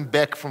holds them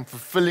back from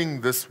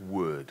fulfilling this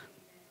word.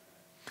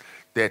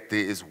 That there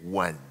is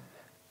one.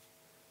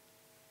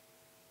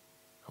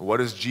 What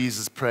does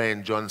Jesus pray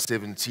in John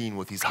 17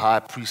 with his high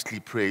priestly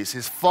prayer? He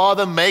says,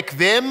 Father, make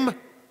them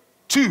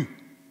 2,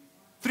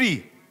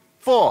 3,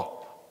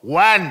 4,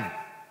 1.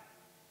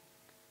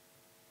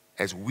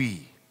 As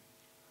we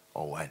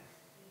are one.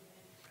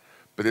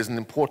 But there's an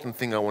important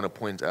thing I want to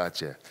point out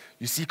here.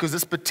 You see, because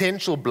this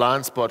potential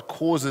blind spot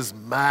causes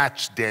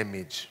much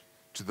damage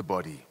to the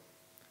body.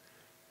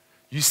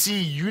 You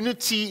see,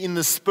 unity in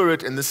the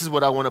Spirit, and this is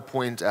what I want to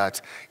point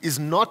out, is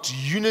not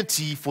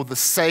unity for the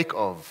sake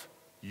of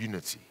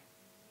unity.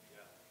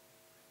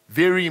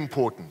 Very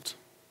important.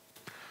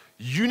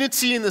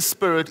 Unity in the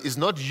Spirit is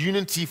not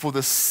unity for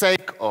the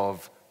sake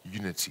of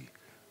unity.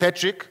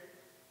 Patrick,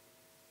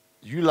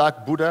 you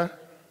like Buddha,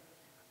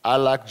 I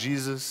like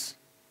Jesus.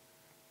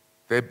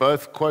 They're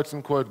both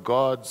quote-unquote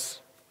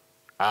gods.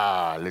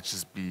 Let's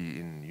just be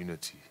in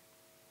unity.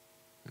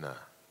 No.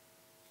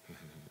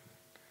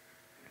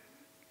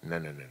 No.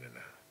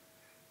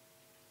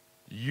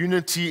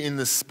 Unity in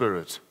the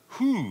Spirit.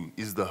 Who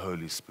is the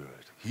Holy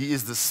Spirit? He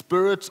is the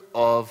Spirit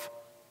of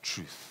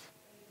truth.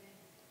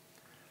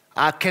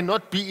 I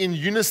cannot be in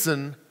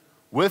unison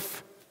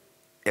with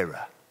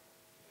error.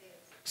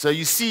 So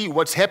you see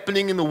what's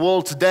happening in the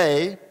world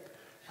today,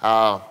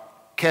 our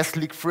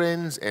Catholic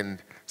friends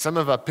and some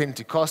of our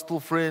Pentecostal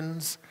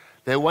friends,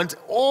 they want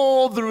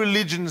all the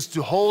religions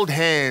to hold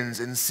hands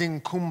and sing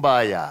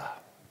Kumbaya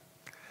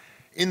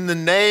in the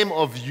name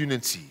of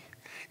unity.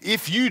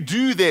 If you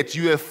do that,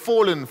 you have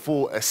fallen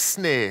for a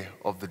snare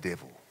of the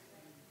devil.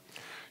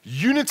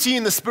 Unity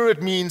in the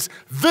Spirit means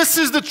this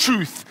is the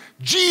truth.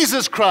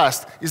 Jesus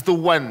Christ is the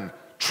one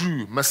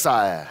true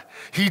Messiah.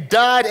 He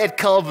died at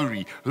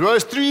Calvary,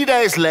 rose 3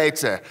 days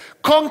later,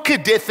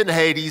 conquered death and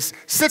Hades,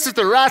 sits at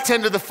the right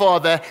hand of the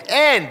Father,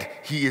 and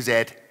he is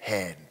at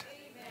hand.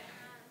 Amen.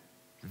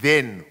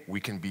 Then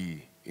we can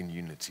be in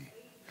unity.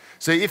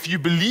 So if you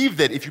believe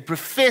that, if you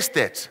profess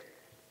that,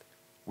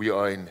 we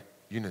are in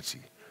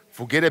unity.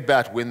 Forget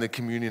about when the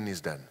communion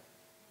is done.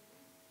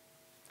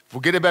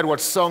 Forget about what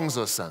songs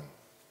are sung.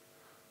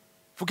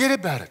 Forget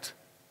about it.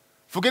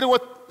 Forget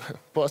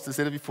what, Pastor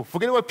said it before,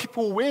 forget what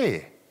people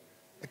wear.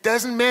 It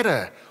doesn't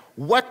matter.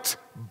 What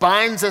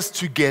binds us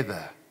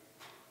together?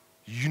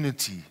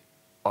 Unity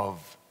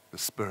of the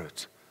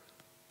Spirit.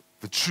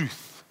 The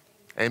truth.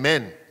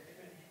 Amen.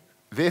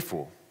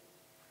 Therefore,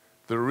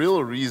 the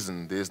real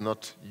reason there's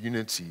not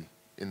unity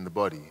in the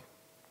body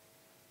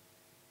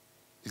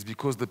is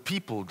because the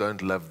people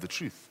don't love the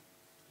truth.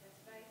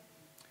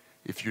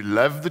 If you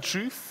love the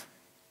truth,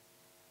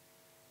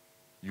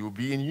 you will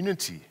be in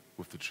unity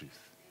with the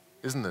truth,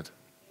 isn't it?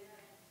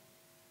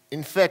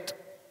 In fact,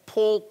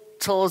 Paul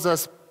tells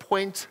us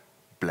point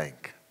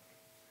blank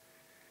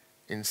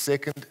in 2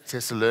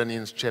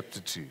 Thessalonians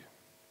chapter 2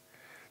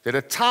 that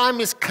a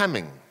time is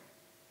coming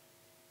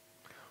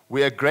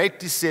where a great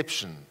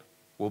deception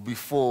will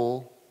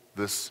befall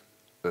this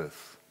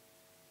earth,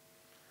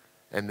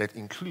 and that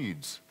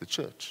includes the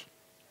church.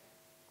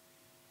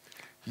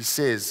 He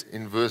says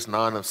in verse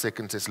 9 of 2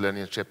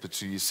 Thessalonians chapter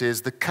 2, he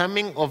says, the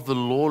coming of the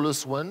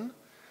lawless one,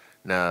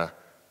 now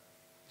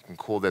you can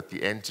call that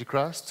the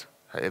Antichrist,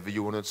 however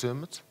you want to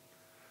term it.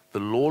 The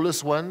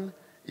lawless one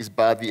is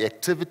by the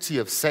activity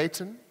of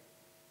Satan,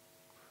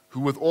 who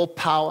with all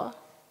power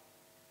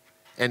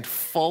and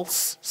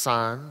false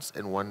signs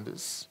and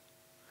wonders,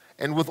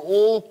 and with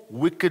all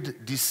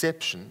wicked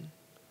deception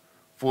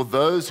for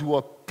those who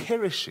are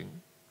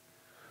perishing,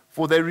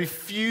 for they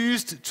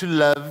refused to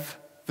love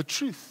the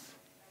truth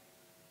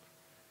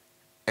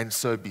and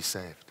so be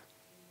saved.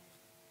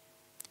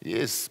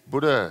 Yes,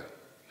 Buddha,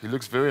 he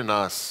looks very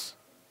nice,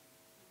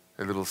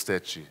 a little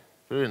statue.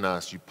 Very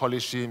nice. You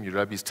polish him, you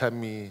rub his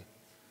tummy.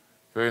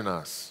 Very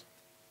nice.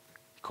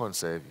 He can't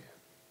save you.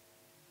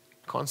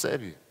 Can't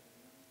save you.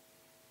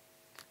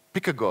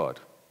 Pick a God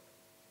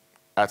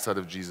outside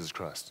of Jesus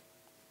Christ.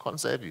 Can't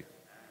save you.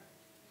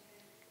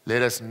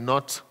 Let us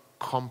not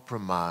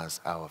compromise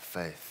our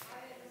faith.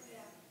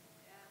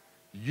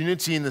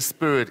 Unity in the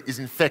Spirit is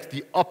in fact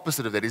the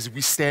opposite of that, is we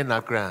stand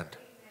our ground.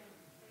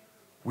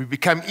 We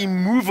become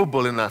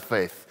immovable in our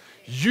faith.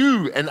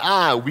 You and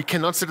I, we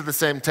cannot sit at the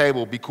same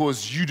table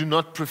because you do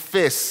not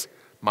profess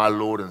my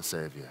Lord and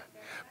Savior.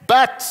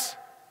 But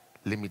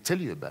let me tell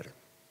you about it.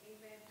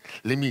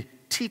 Let me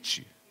teach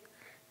you.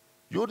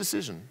 Your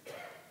decision.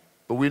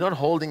 But we're not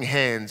holding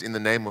hands in the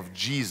name of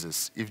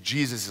Jesus if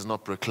Jesus is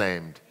not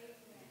proclaimed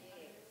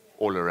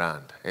all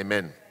around.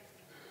 Amen.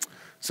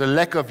 So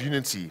lack of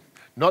unity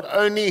not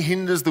only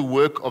hinders the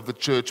work of the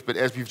church, but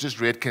as we've just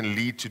read, can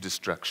lead to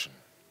destruction.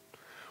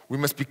 We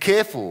must be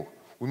careful.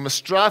 We must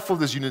strive for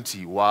this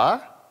unity.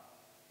 Why?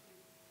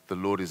 The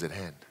Lord is at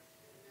hand.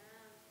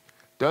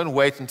 Don't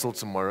wait until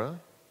tomorrow.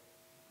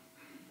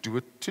 Do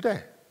it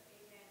today.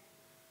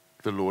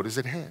 The Lord is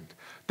at hand.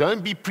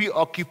 Don't be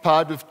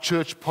preoccupied with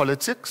church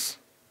politics.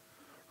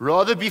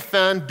 Rather be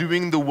found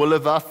doing the will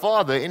of our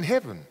Father in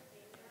heaven.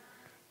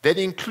 That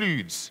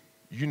includes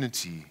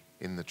unity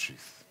in the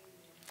truth.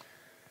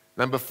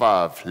 Number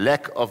 5,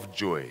 lack of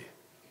joy.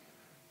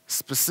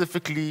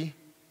 Specifically,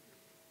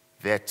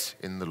 that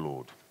in the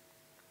Lord.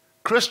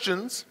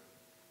 Christians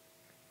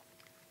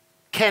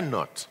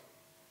cannot,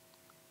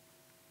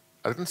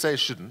 I didn't say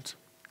shouldn't,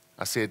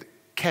 I said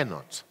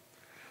cannot,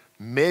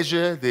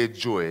 measure their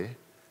joy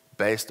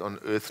based on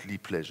earthly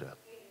pleasure.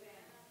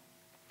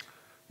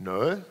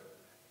 No.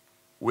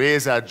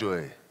 Where's our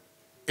joy?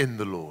 In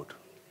the Lord.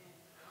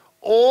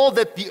 All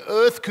that the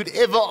earth could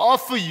ever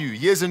offer you,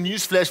 here's a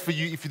newsflash for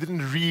you if you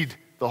didn't read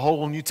the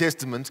whole New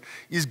Testament,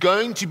 is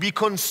going to be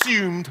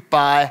consumed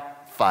by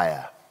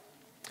fire.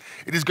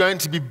 It is going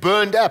to be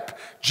burned up.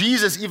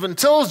 Jesus even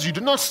tells you,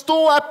 do not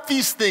store up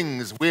these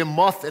things where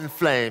moth and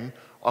flame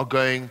are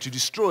going to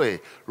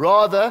destroy.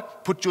 Rather,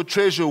 put your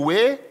treasure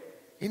where?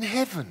 In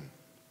heaven.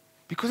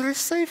 Because it is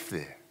safe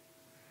there.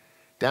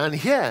 Down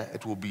here,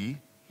 it will be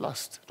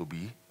lost. It will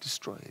be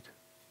destroyed.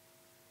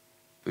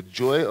 The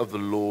joy of the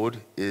Lord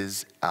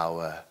is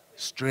our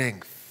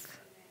strength.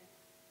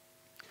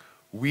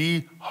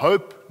 We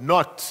hope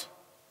not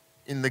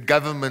in the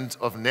government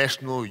of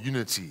national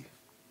unity.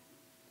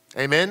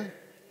 Amen?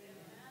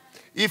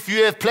 If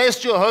you have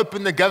placed your hope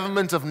in the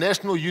government of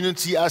national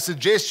unity, I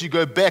suggest you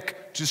go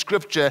back to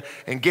Scripture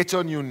and get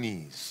on your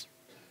knees.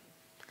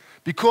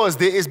 Because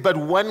there is but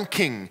one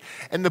king,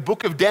 and the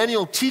book of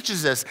Daniel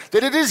teaches us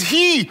that it is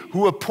he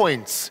who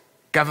appoints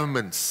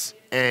governments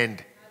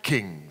and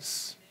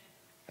kings.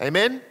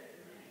 Amen?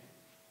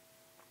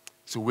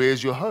 So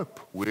where's your hope?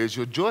 Where's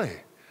your joy?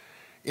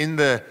 In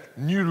the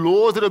new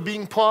laws that are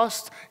being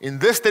passed? In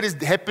this that is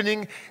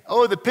happening?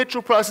 Oh, the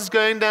petrol price is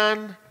going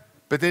down,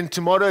 but then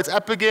tomorrow it's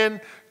up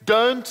again.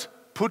 Don't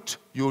put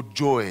your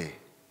joy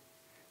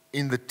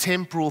in the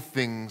temporal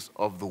things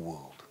of the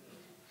world.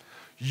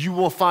 You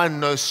will find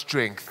no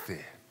strength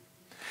there.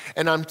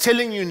 And I'm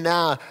telling you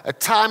now, a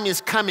time is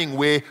coming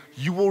where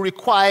you will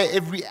require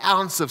every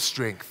ounce of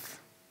strength.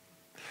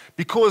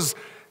 Because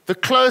the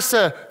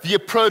closer the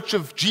approach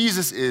of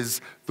Jesus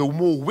is, the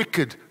more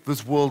wicked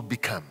this world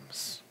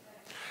becomes.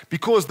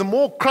 Because the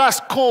more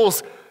Christ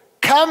calls,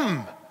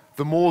 come,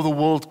 the more the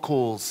world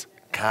calls,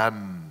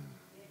 come.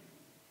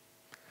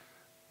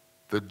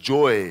 The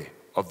joy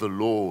of the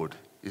Lord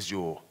is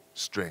your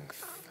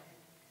strength.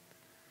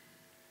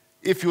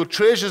 If your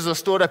treasures are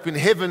stored up in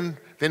heaven,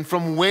 then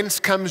from whence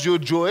comes your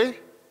joy?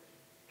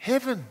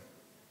 Heaven,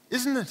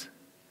 isn't it?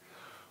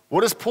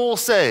 What does Paul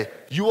say?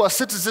 You are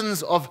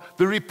citizens of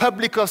the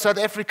Republic of South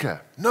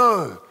Africa.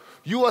 No,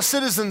 you are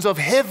citizens of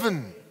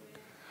heaven.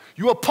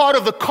 You are part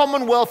of the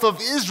Commonwealth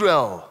of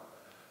Israel.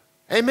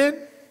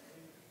 Amen?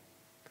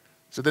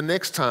 So the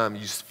next time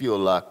you feel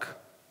like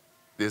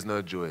there's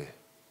no joy,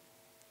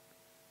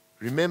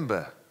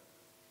 remember,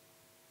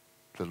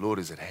 the Lord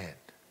is at hand.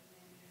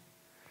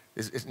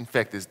 In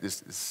fact,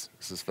 this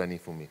is funny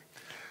for me.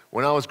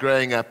 When I was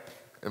growing up,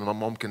 and my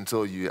mom can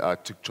tell you, I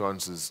took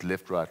chances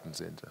left, right, and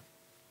center,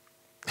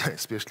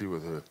 especially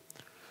with her.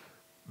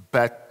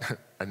 But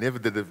I never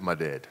did it with my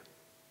dad,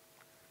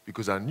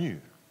 because I knew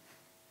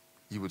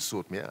he would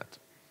sort me out.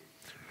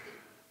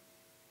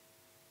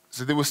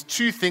 So there was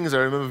 2 things I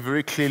remember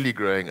very clearly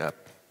growing up.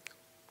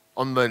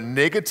 On the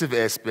negative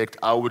aspect,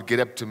 I would get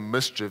up to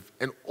mischief,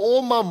 and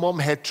all my mom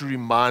had to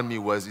remind me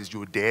is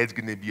your dad's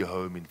going to be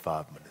home in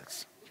 5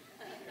 minutes.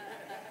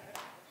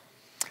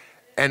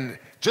 And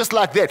just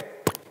like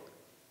that,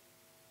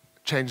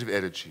 change of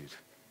attitude.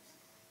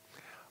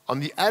 On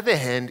the other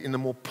hand, in a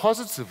more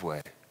positive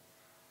way,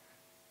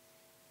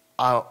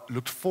 I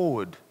looked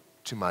forward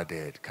to my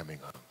dad coming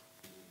home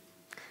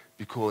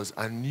because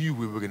I knew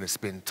we were going to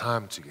spend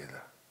time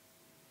together.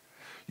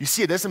 You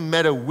see, it doesn't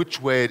matter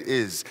which way it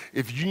is.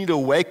 If you need a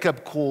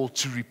wake-up call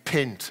to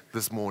repent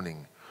this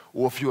morning,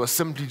 or if you are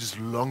simply just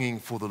longing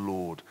for the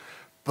Lord,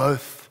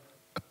 both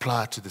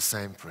apply to the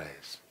same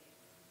phrase.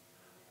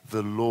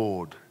 The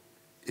Lord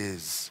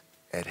is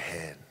at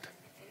hand.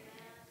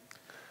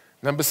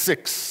 Number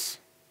 6,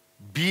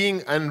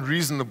 being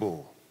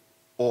unreasonable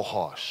or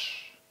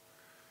harsh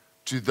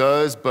to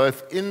those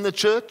both in the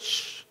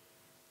church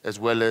as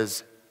well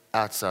as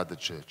outside the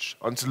church.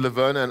 Auntie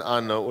Lavona and I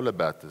know all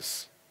about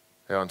this.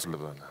 Hey, Auntie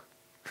Lavona.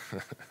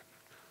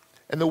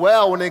 And the way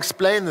I want to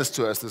explain this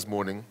to us this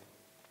morning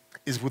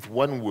is with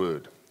one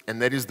word, and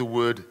that is the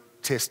word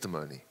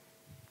testimony.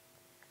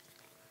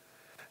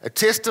 A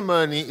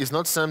testimony is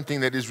not something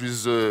that is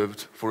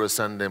reserved for a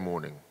Sunday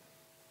morning.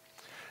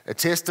 A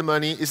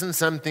testimony isn't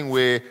something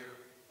where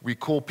we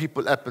call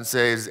people up and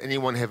say, does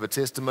anyone have a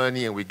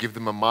testimony? And we give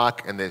them a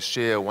mic and they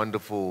share a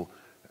wonderful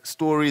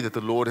story that the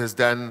Lord has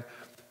done.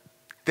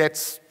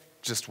 That's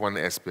just one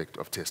aspect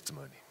of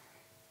testimony.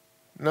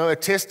 No, a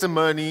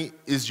testimony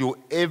is your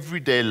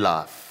everyday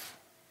life,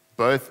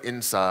 both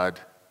inside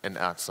and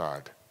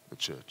outside the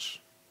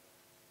church.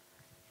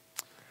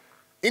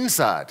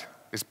 Inside,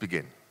 let's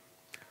begin.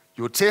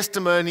 Your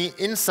testimony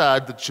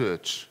inside the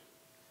church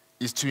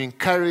is to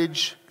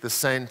encourage the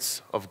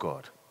saints of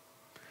God.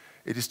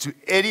 It is to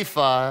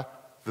edify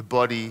the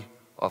body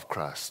of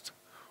Christ.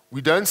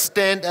 We don't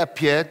stand up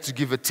here to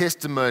give a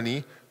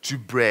testimony to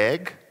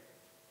brag.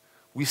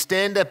 We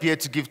stand up here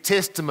to give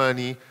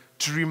testimony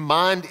to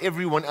remind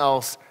everyone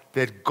else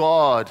that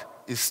God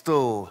is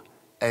still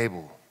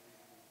able.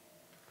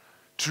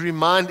 To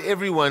remind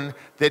everyone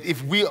that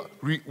if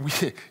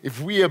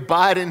we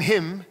abide in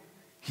Him,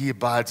 He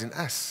abides in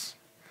us.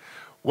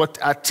 What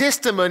our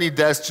testimony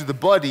does to the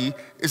body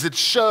is it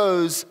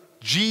shows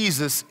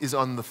Jesus is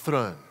on the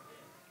throne.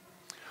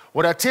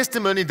 What our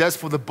testimony does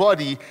for the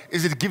body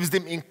is it gives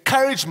them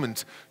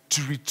encouragement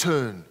to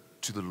return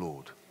to the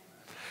Lord.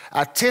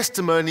 Our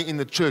testimony in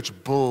the church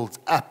builds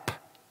up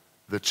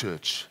the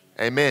church.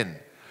 Amen.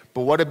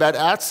 But what about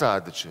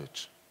outside the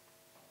church?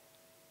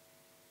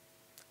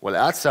 Well,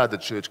 outside the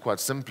church, quite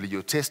simply,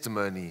 your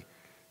testimony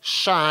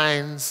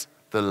shines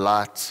the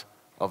light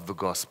of the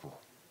gospel.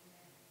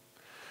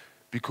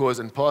 Because,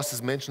 and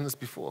pastors mentioned this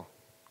before,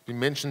 been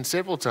mentioned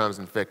several times,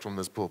 in fact, from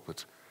this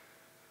pulpit.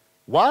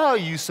 Why are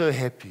you so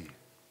happy?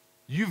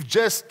 You've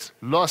just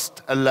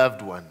lost a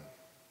loved one.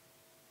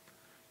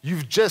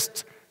 You've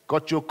just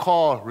got your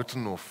car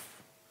written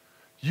off.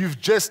 You've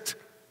just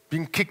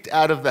been kicked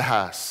out of the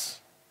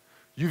house.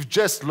 You've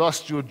just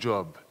lost your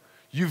job.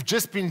 You've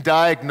just been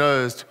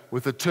diagnosed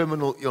with a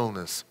terminal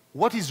illness.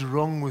 What is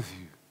wrong with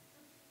you?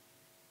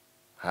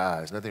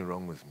 There's nothing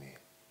wrong with me.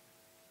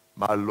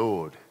 My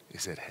Lord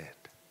is at hand.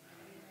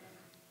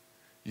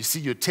 You see,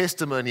 your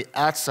testimony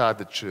outside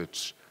the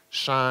church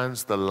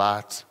shines the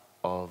light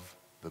of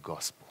the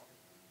gospel.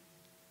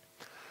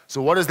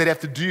 So what does that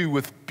have to do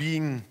with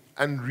being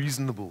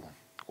unreasonable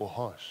or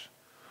harsh?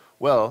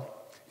 Well,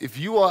 if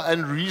you are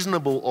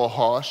unreasonable or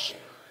harsh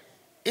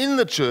in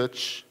the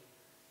church,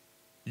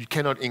 you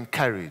cannot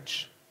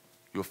encourage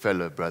your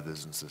fellow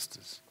brothers and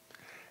sisters.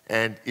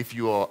 And if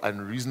you are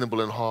unreasonable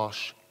and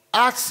harsh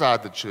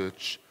outside the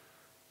church,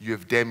 you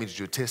have damaged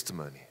your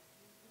testimony.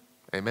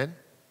 Amen?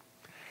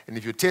 And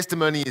if your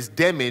testimony is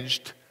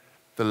damaged,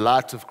 the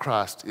light of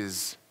Christ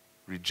is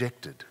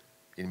rejected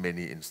in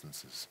many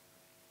instances.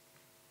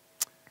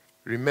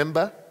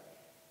 Remember,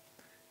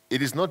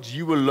 it is not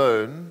you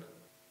alone,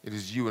 it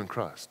is you and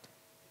Christ.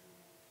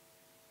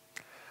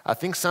 I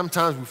think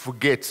sometimes we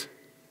forget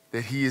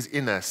that He is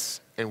in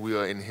us and we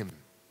are in Him.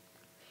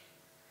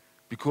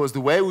 Because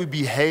the way we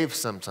behave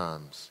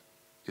sometimes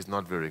is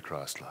not very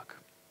Christ-like.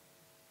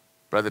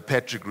 Brother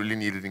Patrick really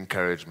needed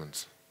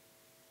encouragement.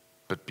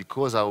 But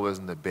because I was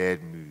in a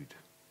bad mood,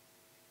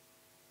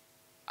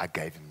 I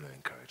gave him no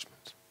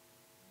encouragement.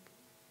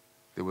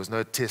 There was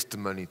no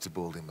testimony to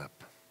build him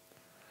up.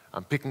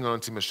 I'm picking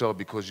on to Michelle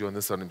because you're on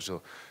this side,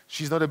 Michelle.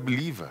 She's not a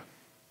believer.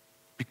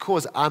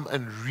 Because I'm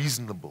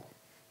unreasonable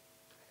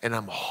and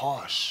I'm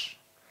harsh,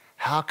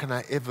 how can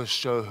I ever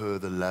show her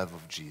the love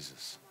of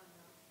Jesus?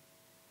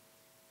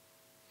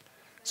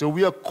 So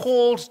we are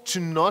called to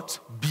not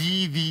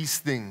be these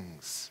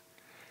things.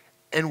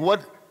 And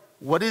what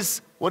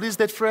is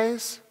that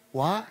phrase?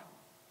 Why?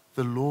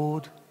 The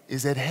Lord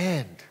is at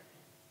hand.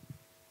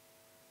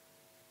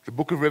 The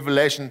book of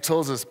Revelation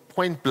tells us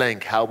point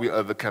blank how we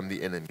overcome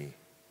the enemy.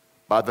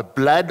 By the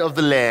blood of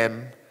the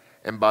Lamb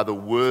and by the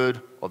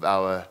word of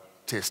our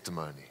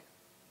testimony.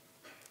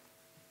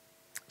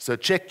 So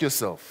check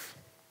yourself,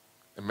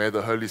 and may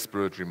the Holy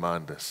Spirit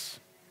remind us.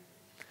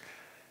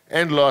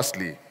 And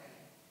lastly,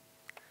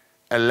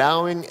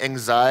 allowing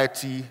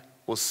anxiety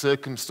or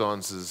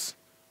circumstances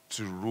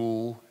to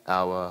rule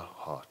our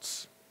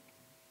hearts.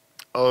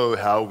 Oh,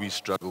 how we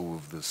struggle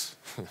with this.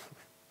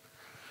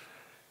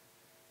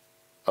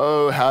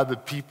 Oh, how the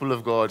people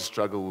of God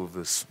struggle with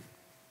this.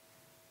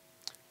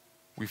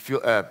 We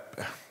feel,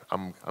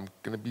 I'm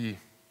going to be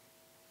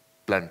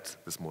blunt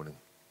this morning.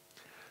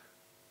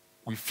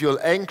 We feel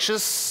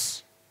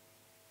anxious,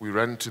 we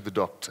run to the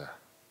doctor,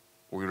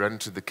 or we run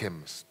to the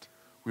chemist.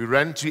 We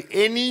run to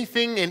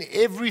anything and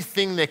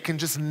everything that can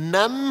just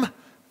numb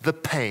the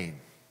pain.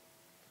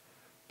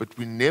 But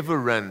we never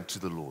run to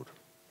the Lord.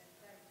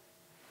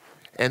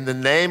 And the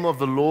name of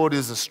the Lord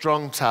is a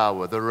strong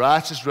tower. The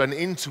righteous run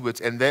into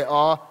it and they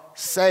are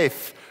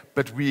safe.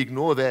 But we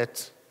ignore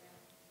that.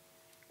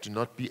 Do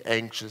not be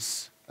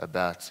anxious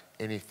about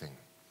anything.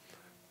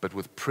 But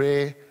with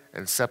prayer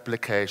and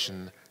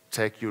supplication,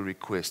 take your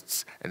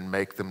requests and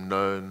make them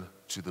known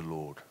to the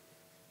Lord.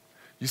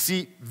 You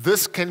see,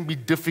 this can be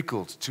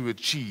difficult to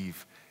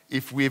achieve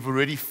if we have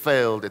already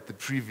failed at the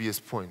previous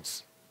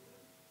points.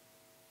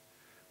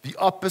 The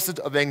opposite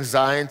of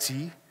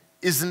anxiety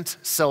isn't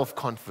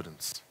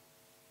self-confidence.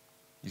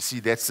 You see,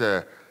 that's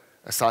a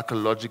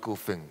psychological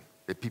thing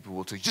that people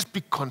will tell you. Just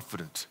be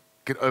confident.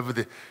 Get over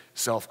the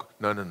self.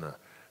 No.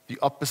 The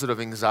opposite of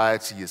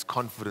anxiety is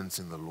confidence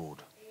in the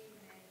Lord.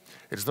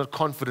 It is not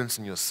confidence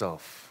in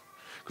yourself.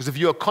 Because if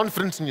you are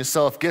confident in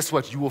yourself, guess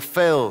what? You will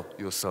fail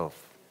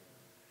yourself.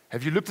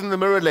 Have you looked in the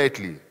mirror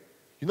lately?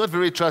 You're not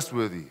very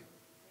trustworthy.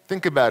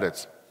 Think about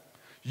it.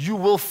 You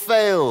will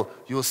fail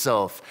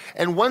yourself.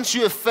 And once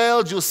you have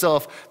failed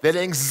yourself, that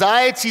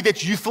anxiety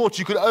that you thought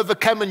you could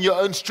overcome in your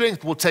own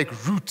strength will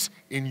take root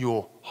in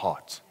your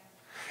heart.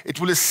 It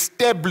will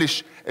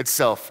establish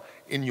itself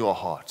in your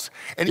heart.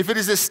 And if it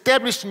is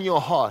established in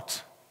your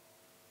heart,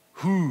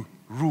 who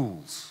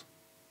rules?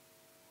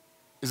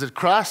 Is it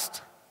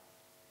Christ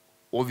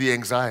or the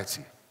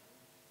anxiety?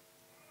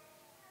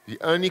 The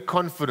only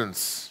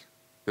confidence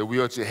that we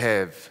are to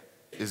have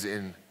is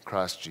in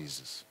Christ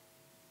Jesus.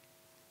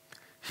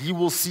 He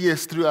will see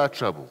us through our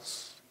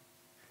troubles,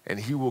 and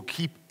He will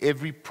keep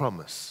every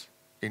promise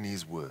in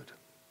His word.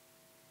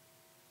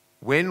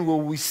 When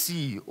will we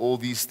see all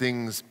these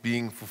things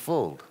being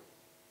fulfilled?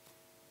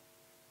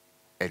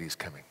 At His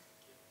coming.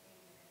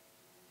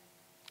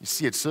 You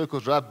see, it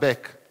circles right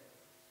back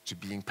to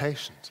being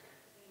patient.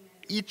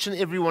 Each and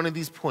every one of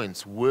these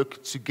points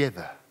work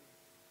together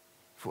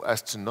for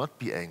us to not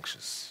be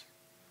anxious,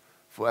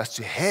 for us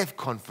to have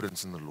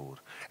confidence in the Lord.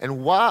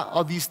 And why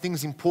are these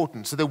things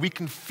important? So that we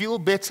can feel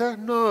better?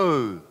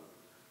 No.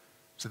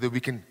 So that we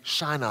can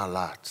shine our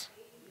light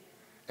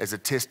as a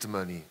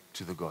testimony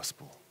to the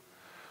gospel.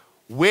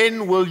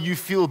 When will you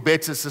feel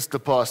better, Sister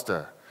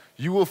Pastor?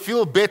 You will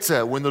feel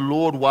better when the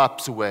Lord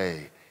wipes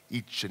away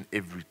each and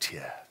every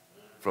tear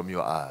from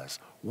your eyes.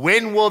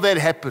 When will that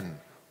happen?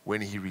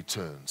 When He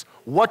returns.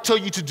 What are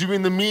you to do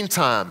in the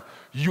meantime?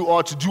 You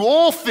are to do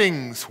all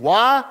things.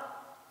 Why?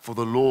 For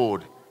the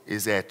Lord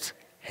is at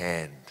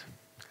hand.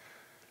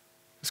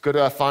 Let's go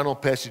to our final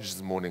passage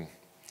this morning.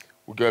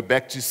 We'll go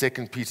back to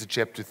 2 Peter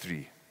chapter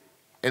 3.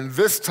 And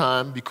this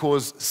time,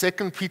 because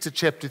 2 Peter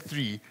chapter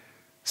 3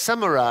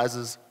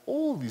 summarizes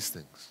all these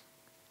things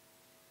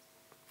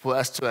for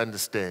us to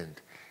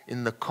understand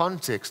in the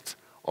context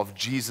of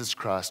Jesus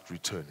Christ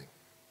returning.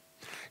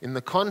 In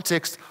the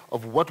context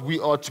of what we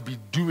are to be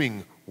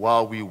doing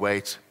while we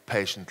wait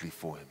patiently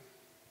for Him.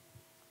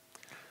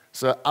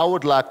 So I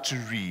would like to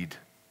read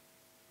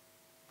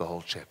the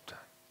whole chapter.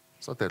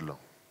 It's not that long.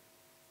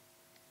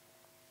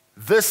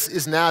 This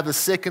is now the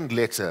second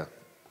letter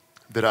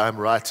that I am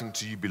writing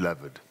to you,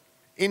 beloved.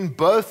 In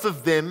both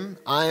of them,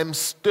 I am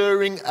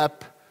stirring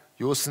up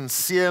your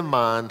sincere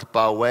mind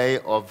by way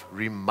of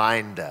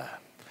reminder.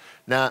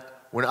 Now,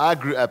 when I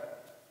grew up,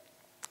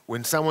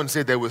 when someone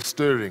said they were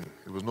stirring,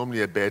 it was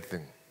normally a bad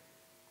thing.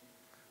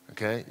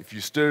 Okay? If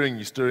you're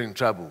stirring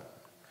trouble.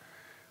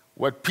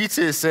 What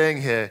Peter is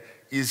saying here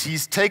is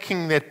he's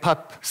taking that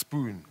pup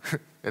spoon,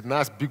 that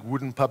nice big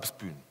wooden pup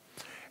spoon,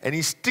 and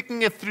he's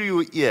sticking it through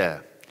your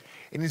ear,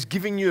 and he's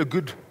giving you a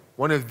good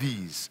one of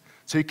these,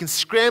 so you can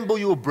scramble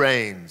your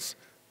brains,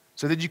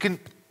 so that you can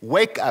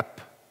wake up,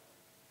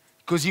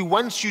 because he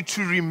wants you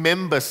to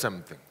remember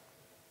something.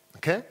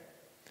 Okay?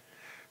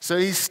 So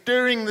he's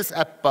stirring this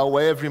up by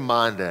way of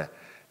reminder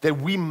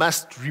that we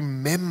must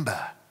remember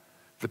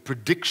the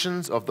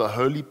predictions of the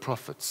holy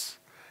prophets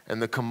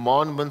and the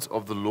commandments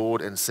of the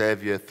Lord and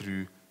Savior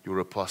through your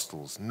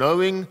apostles.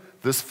 Knowing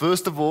this,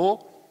 first of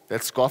all,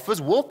 that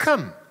scoffers will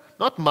come,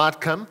 not might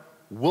come,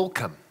 will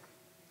come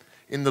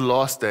in the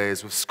last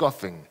days with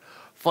scoffing,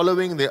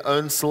 following their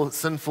own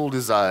sinful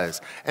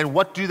desires. And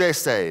what do they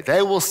say?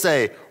 They will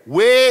say,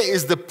 where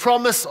is the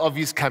promise of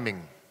His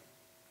coming?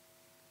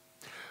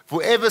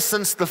 For ever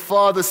since the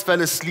fathers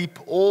fell asleep,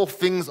 all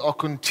things are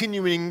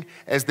continuing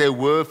as they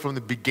were from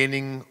the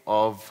beginning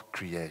of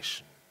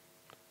creation.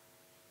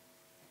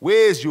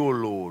 Where's your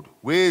Lord?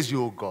 Where's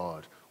your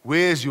God?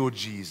 Where's your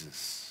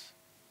Jesus?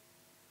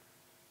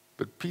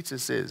 But Peter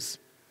says,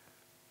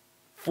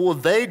 for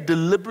they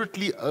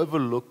deliberately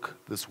overlook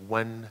this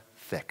one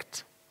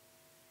fact,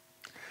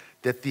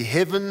 that the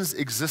heavens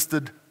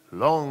existed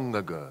long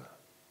ago,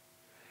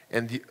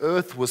 and the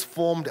earth was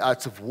formed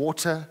out of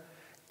water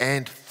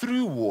and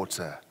through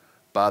water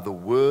by the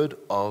word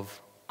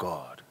of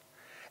God,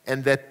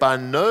 and that by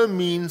no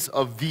means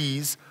of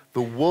these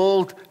the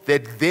world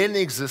that then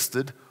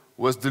existed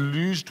was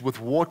deluged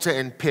with water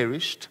and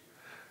perished,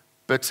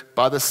 but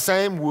by the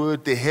same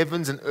word the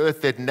heavens and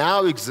earth that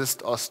now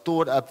exist are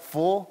stored up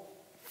for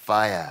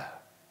fire,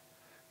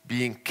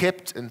 being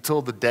kept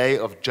until the day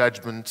of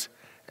judgment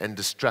and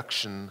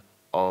destruction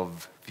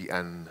of the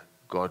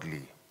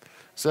ungodly.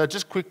 So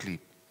just quickly,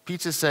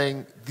 Peter's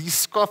saying these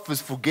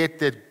scoffers forget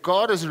that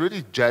God has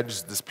already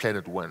judged this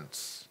planet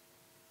once.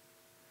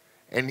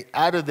 And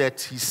out of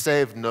that, He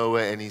saved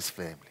Noah and his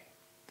family.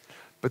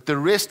 But the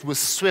rest was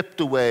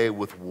swept away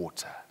with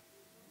water.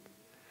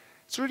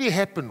 It's already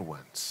happened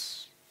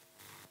once.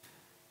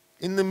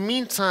 In the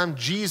meantime,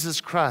 Jesus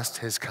Christ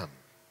has come.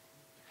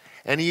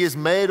 And He has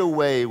made a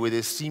way where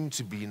there seemed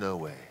to be no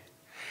way.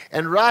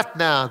 And right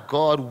now,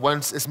 God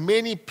wants as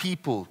many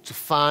people to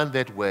find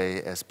that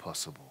way as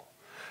possible.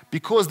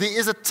 Because there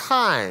is a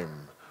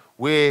time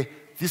where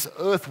this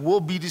earth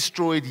will be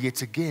destroyed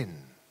yet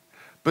again.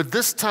 But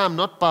this time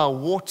not by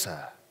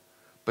water,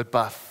 but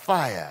by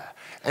fire.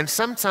 And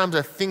sometimes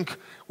I think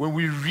when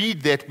we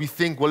read that, we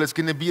think, well, it's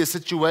going to be a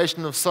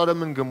situation of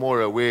Sodom and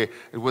Gomorrah where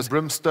it was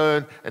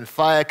brimstone and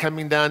fire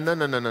coming down. No,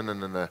 no, no, no, no,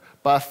 no, no.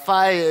 By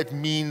fire, it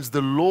means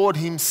the Lord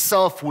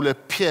himself will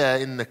appear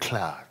in the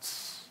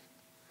clouds.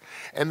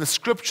 And the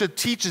scripture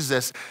teaches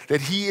us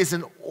that he is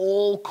an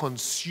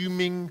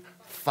all-consuming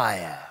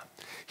fire.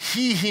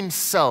 He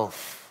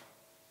himself,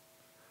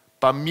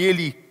 by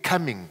merely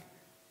coming,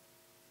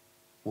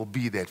 will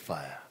be that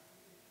fire.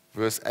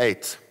 Verse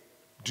 8,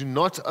 do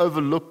not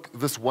overlook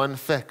this one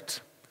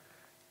fact,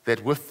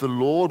 that with the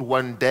Lord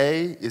 1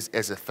 day is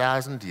as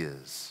 1,000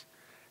 years,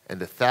 and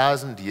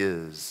 1,000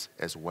 years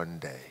as 1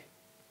 day.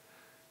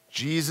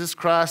 Jesus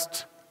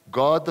Christ,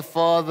 God the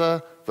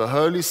Father, the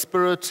Holy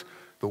Spirit,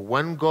 the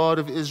one God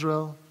of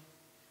Israel,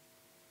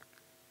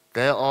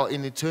 they are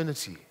in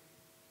eternity.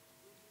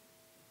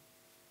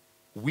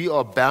 We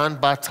are bound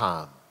by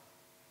time.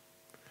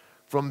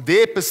 From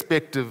their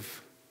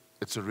perspective,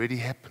 it's already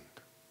happened,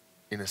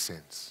 in a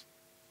sense.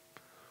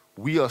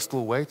 We are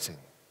still waiting,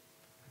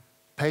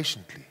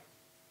 patiently.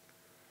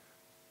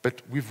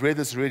 But we've read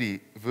this already,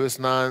 verse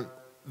 9,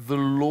 the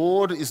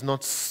Lord is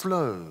not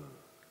slow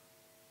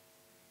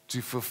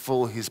to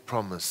fulfill his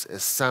promise,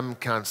 as some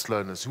count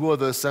slowness. Who are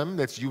those some?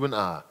 That's you and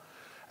I,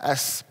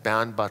 us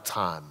bound by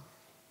time.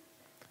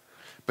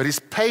 But is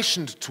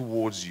patient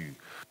towards you,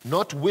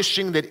 not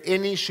wishing that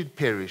any should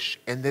perish,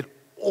 and that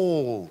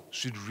all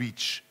should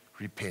reach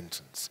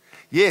repentance.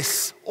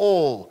 Yes,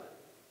 all.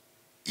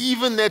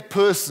 Even that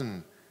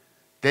person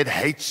that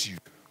hates you.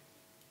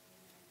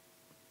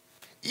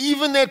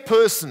 Even that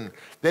person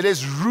that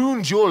has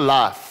ruined your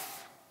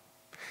life.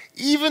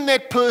 Even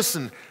that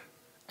person,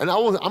 and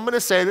I'm going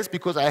to say this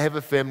because I have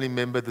a family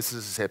member this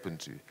has happened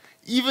to.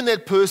 Even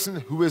that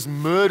person who has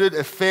murdered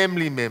a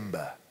family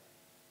member.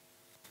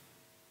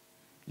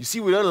 You see,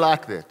 we don't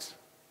like that.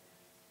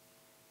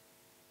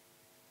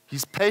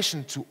 He's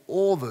patient to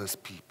all those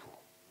people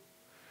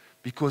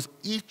because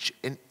each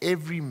and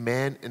every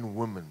man and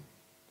woman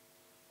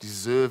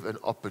deserve an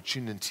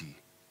opportunity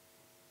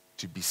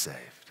to be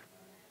saved.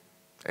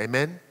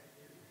 Amen?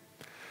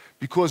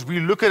 Because we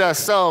look at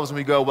ourselves and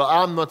we go, well,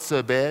 I'm not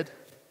so bad.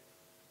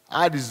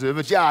 I deserve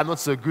it. Yeah, I'm not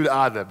so good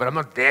either, but I'm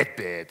not that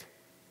bad.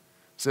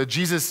 So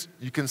Jesus,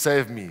 you can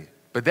save me.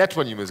 But that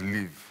one you must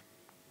leave.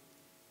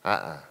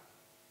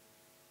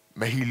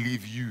 May he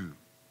leave you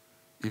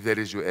if that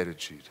is your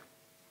attitude.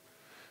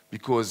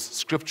 Because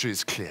scripture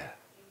is clear.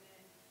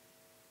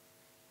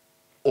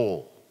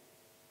 All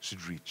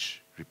should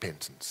reach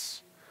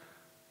repentance.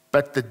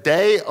 But the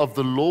day of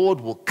the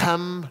Lord will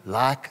come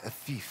like a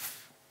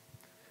thief,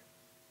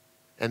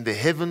 and the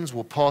heavens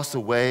will pass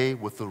away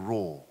with a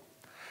roar,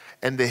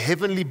 and the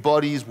heavenly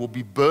bodies will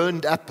be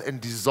burned up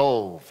and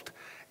dissolved,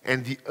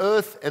 and the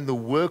earth and the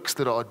works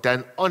that are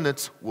done on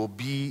it will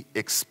be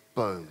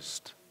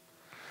exposed.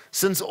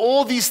 Since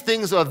all these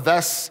things are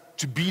thus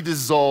to be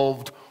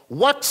dissolved,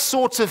 what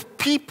sort of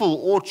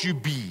people ought you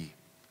be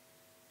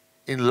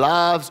in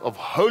lives of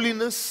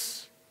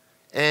holiness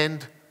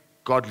and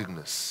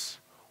godliness,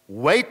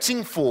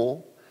 waiting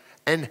for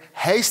and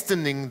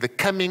hastening the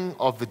coming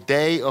of the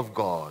day of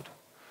God,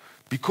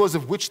 because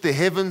of which the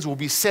heavens will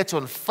be set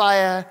on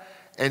fire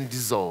and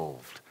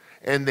dissolved,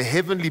 and the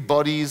heavenly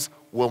bodies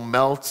will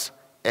melt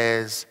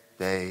as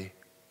they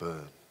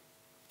burn.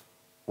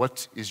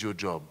 What is your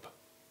job?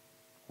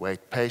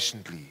 Wait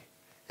patiently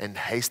and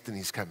hasten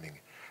his coming.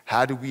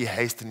 How do we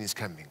hasten his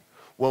coming?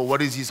 Well,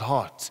 what is his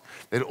heart?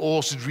 That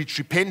all should reach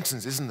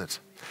repentance, isn't it?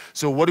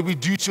 So what do we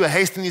do to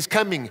hasten his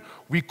coming?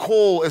 We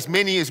call as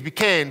many as we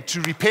can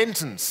to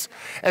repentance.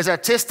 As our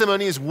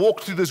testimony is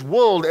walked through this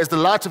world, as the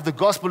light of the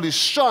gospel is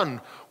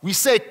shone, we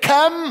say,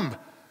 come,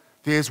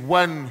 there's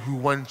one who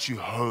wants you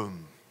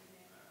home.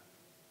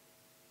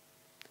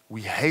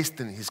 We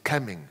hasten his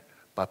coming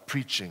by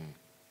preaching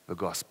the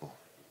gospel.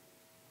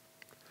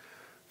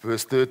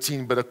 Verse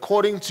 13, but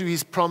according to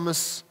his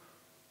promise,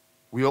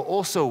 we are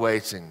also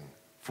waiting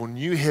for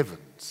new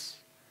heavens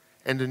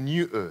and a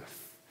new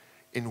earth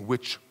in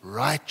which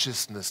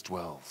righteousness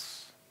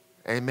dwells.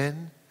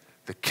 Amen?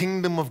 The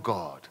kingdom of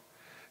God.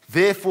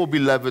 Therefore,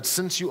 beloved,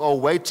 since you are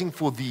waiting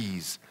for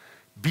these,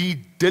 be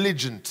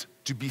diligent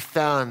to be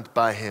found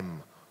by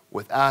him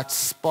without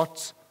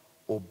spot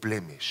or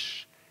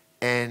blemish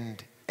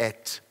and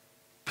at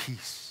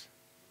peace.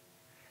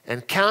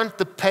 And count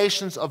the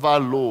patience of our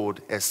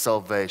Lord as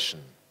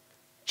salvation,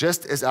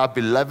 just as our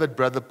beloved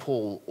brother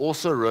Paul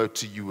also wrote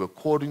to you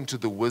according to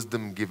the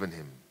wisdom given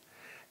him,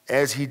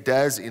 as he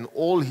does in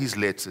all his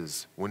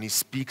letters when he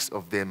speaks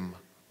of them,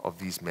 of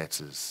these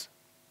matters.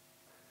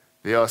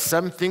 There are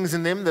some things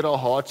in them that are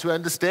hard to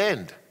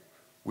understand,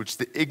 which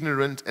the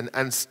ignorant and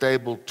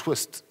unstable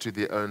twist to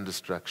their own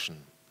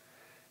destruction,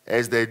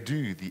 as they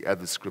do the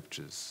other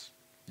scriptures.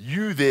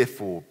 You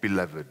therefore,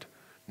 beloved,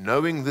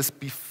 knowing this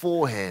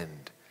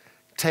beforehand,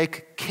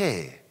 take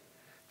care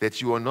that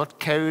you are not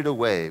carried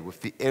away with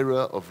the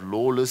error of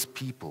lawless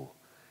people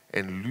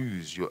and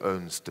lose your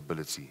own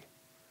stability,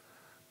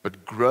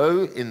 but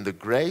grow in the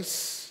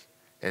grace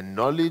and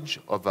knowledge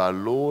of our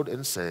Lord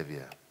and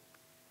Savior,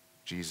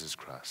 Jesus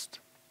Christ.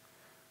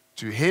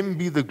 To him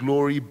be the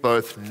glory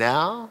both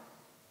now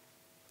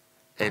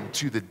and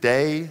to the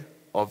day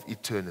of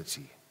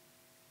eternity.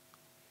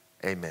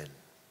 Amen.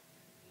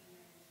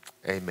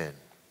 Amen.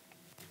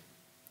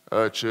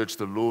 Oh, church,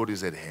 the Lord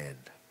is at hand.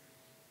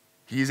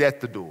 He is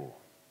at the door.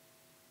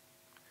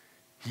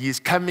 He is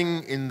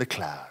coming in the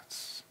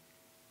clouds.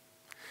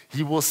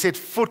 He will set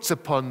foot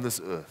upon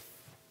this earth.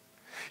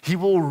 He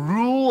will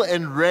rule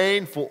and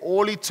reign for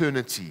all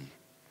eternity,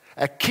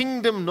 a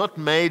kingdom not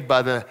made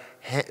by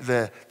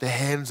the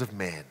hands of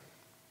man.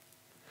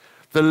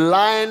 The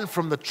Lion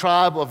from the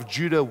tribe of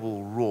Judah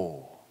will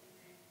roar.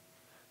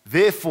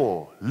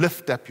 Therefore,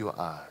 lift up your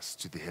eyes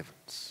to the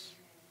heavens.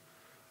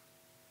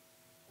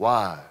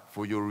 Why?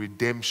 For your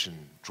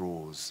redemption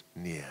draws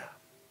near.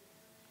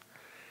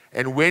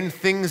 And when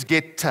things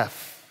get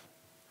tough,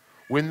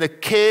 when the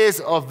cares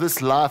of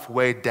this life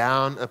weigh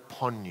down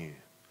upon you,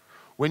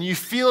 when you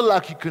feel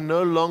like you can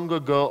no longer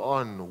go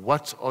on,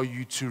 what are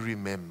you to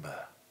remember?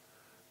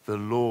 The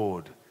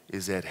Lord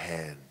is at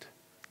hand.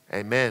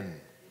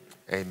 Amen.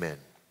 Amen.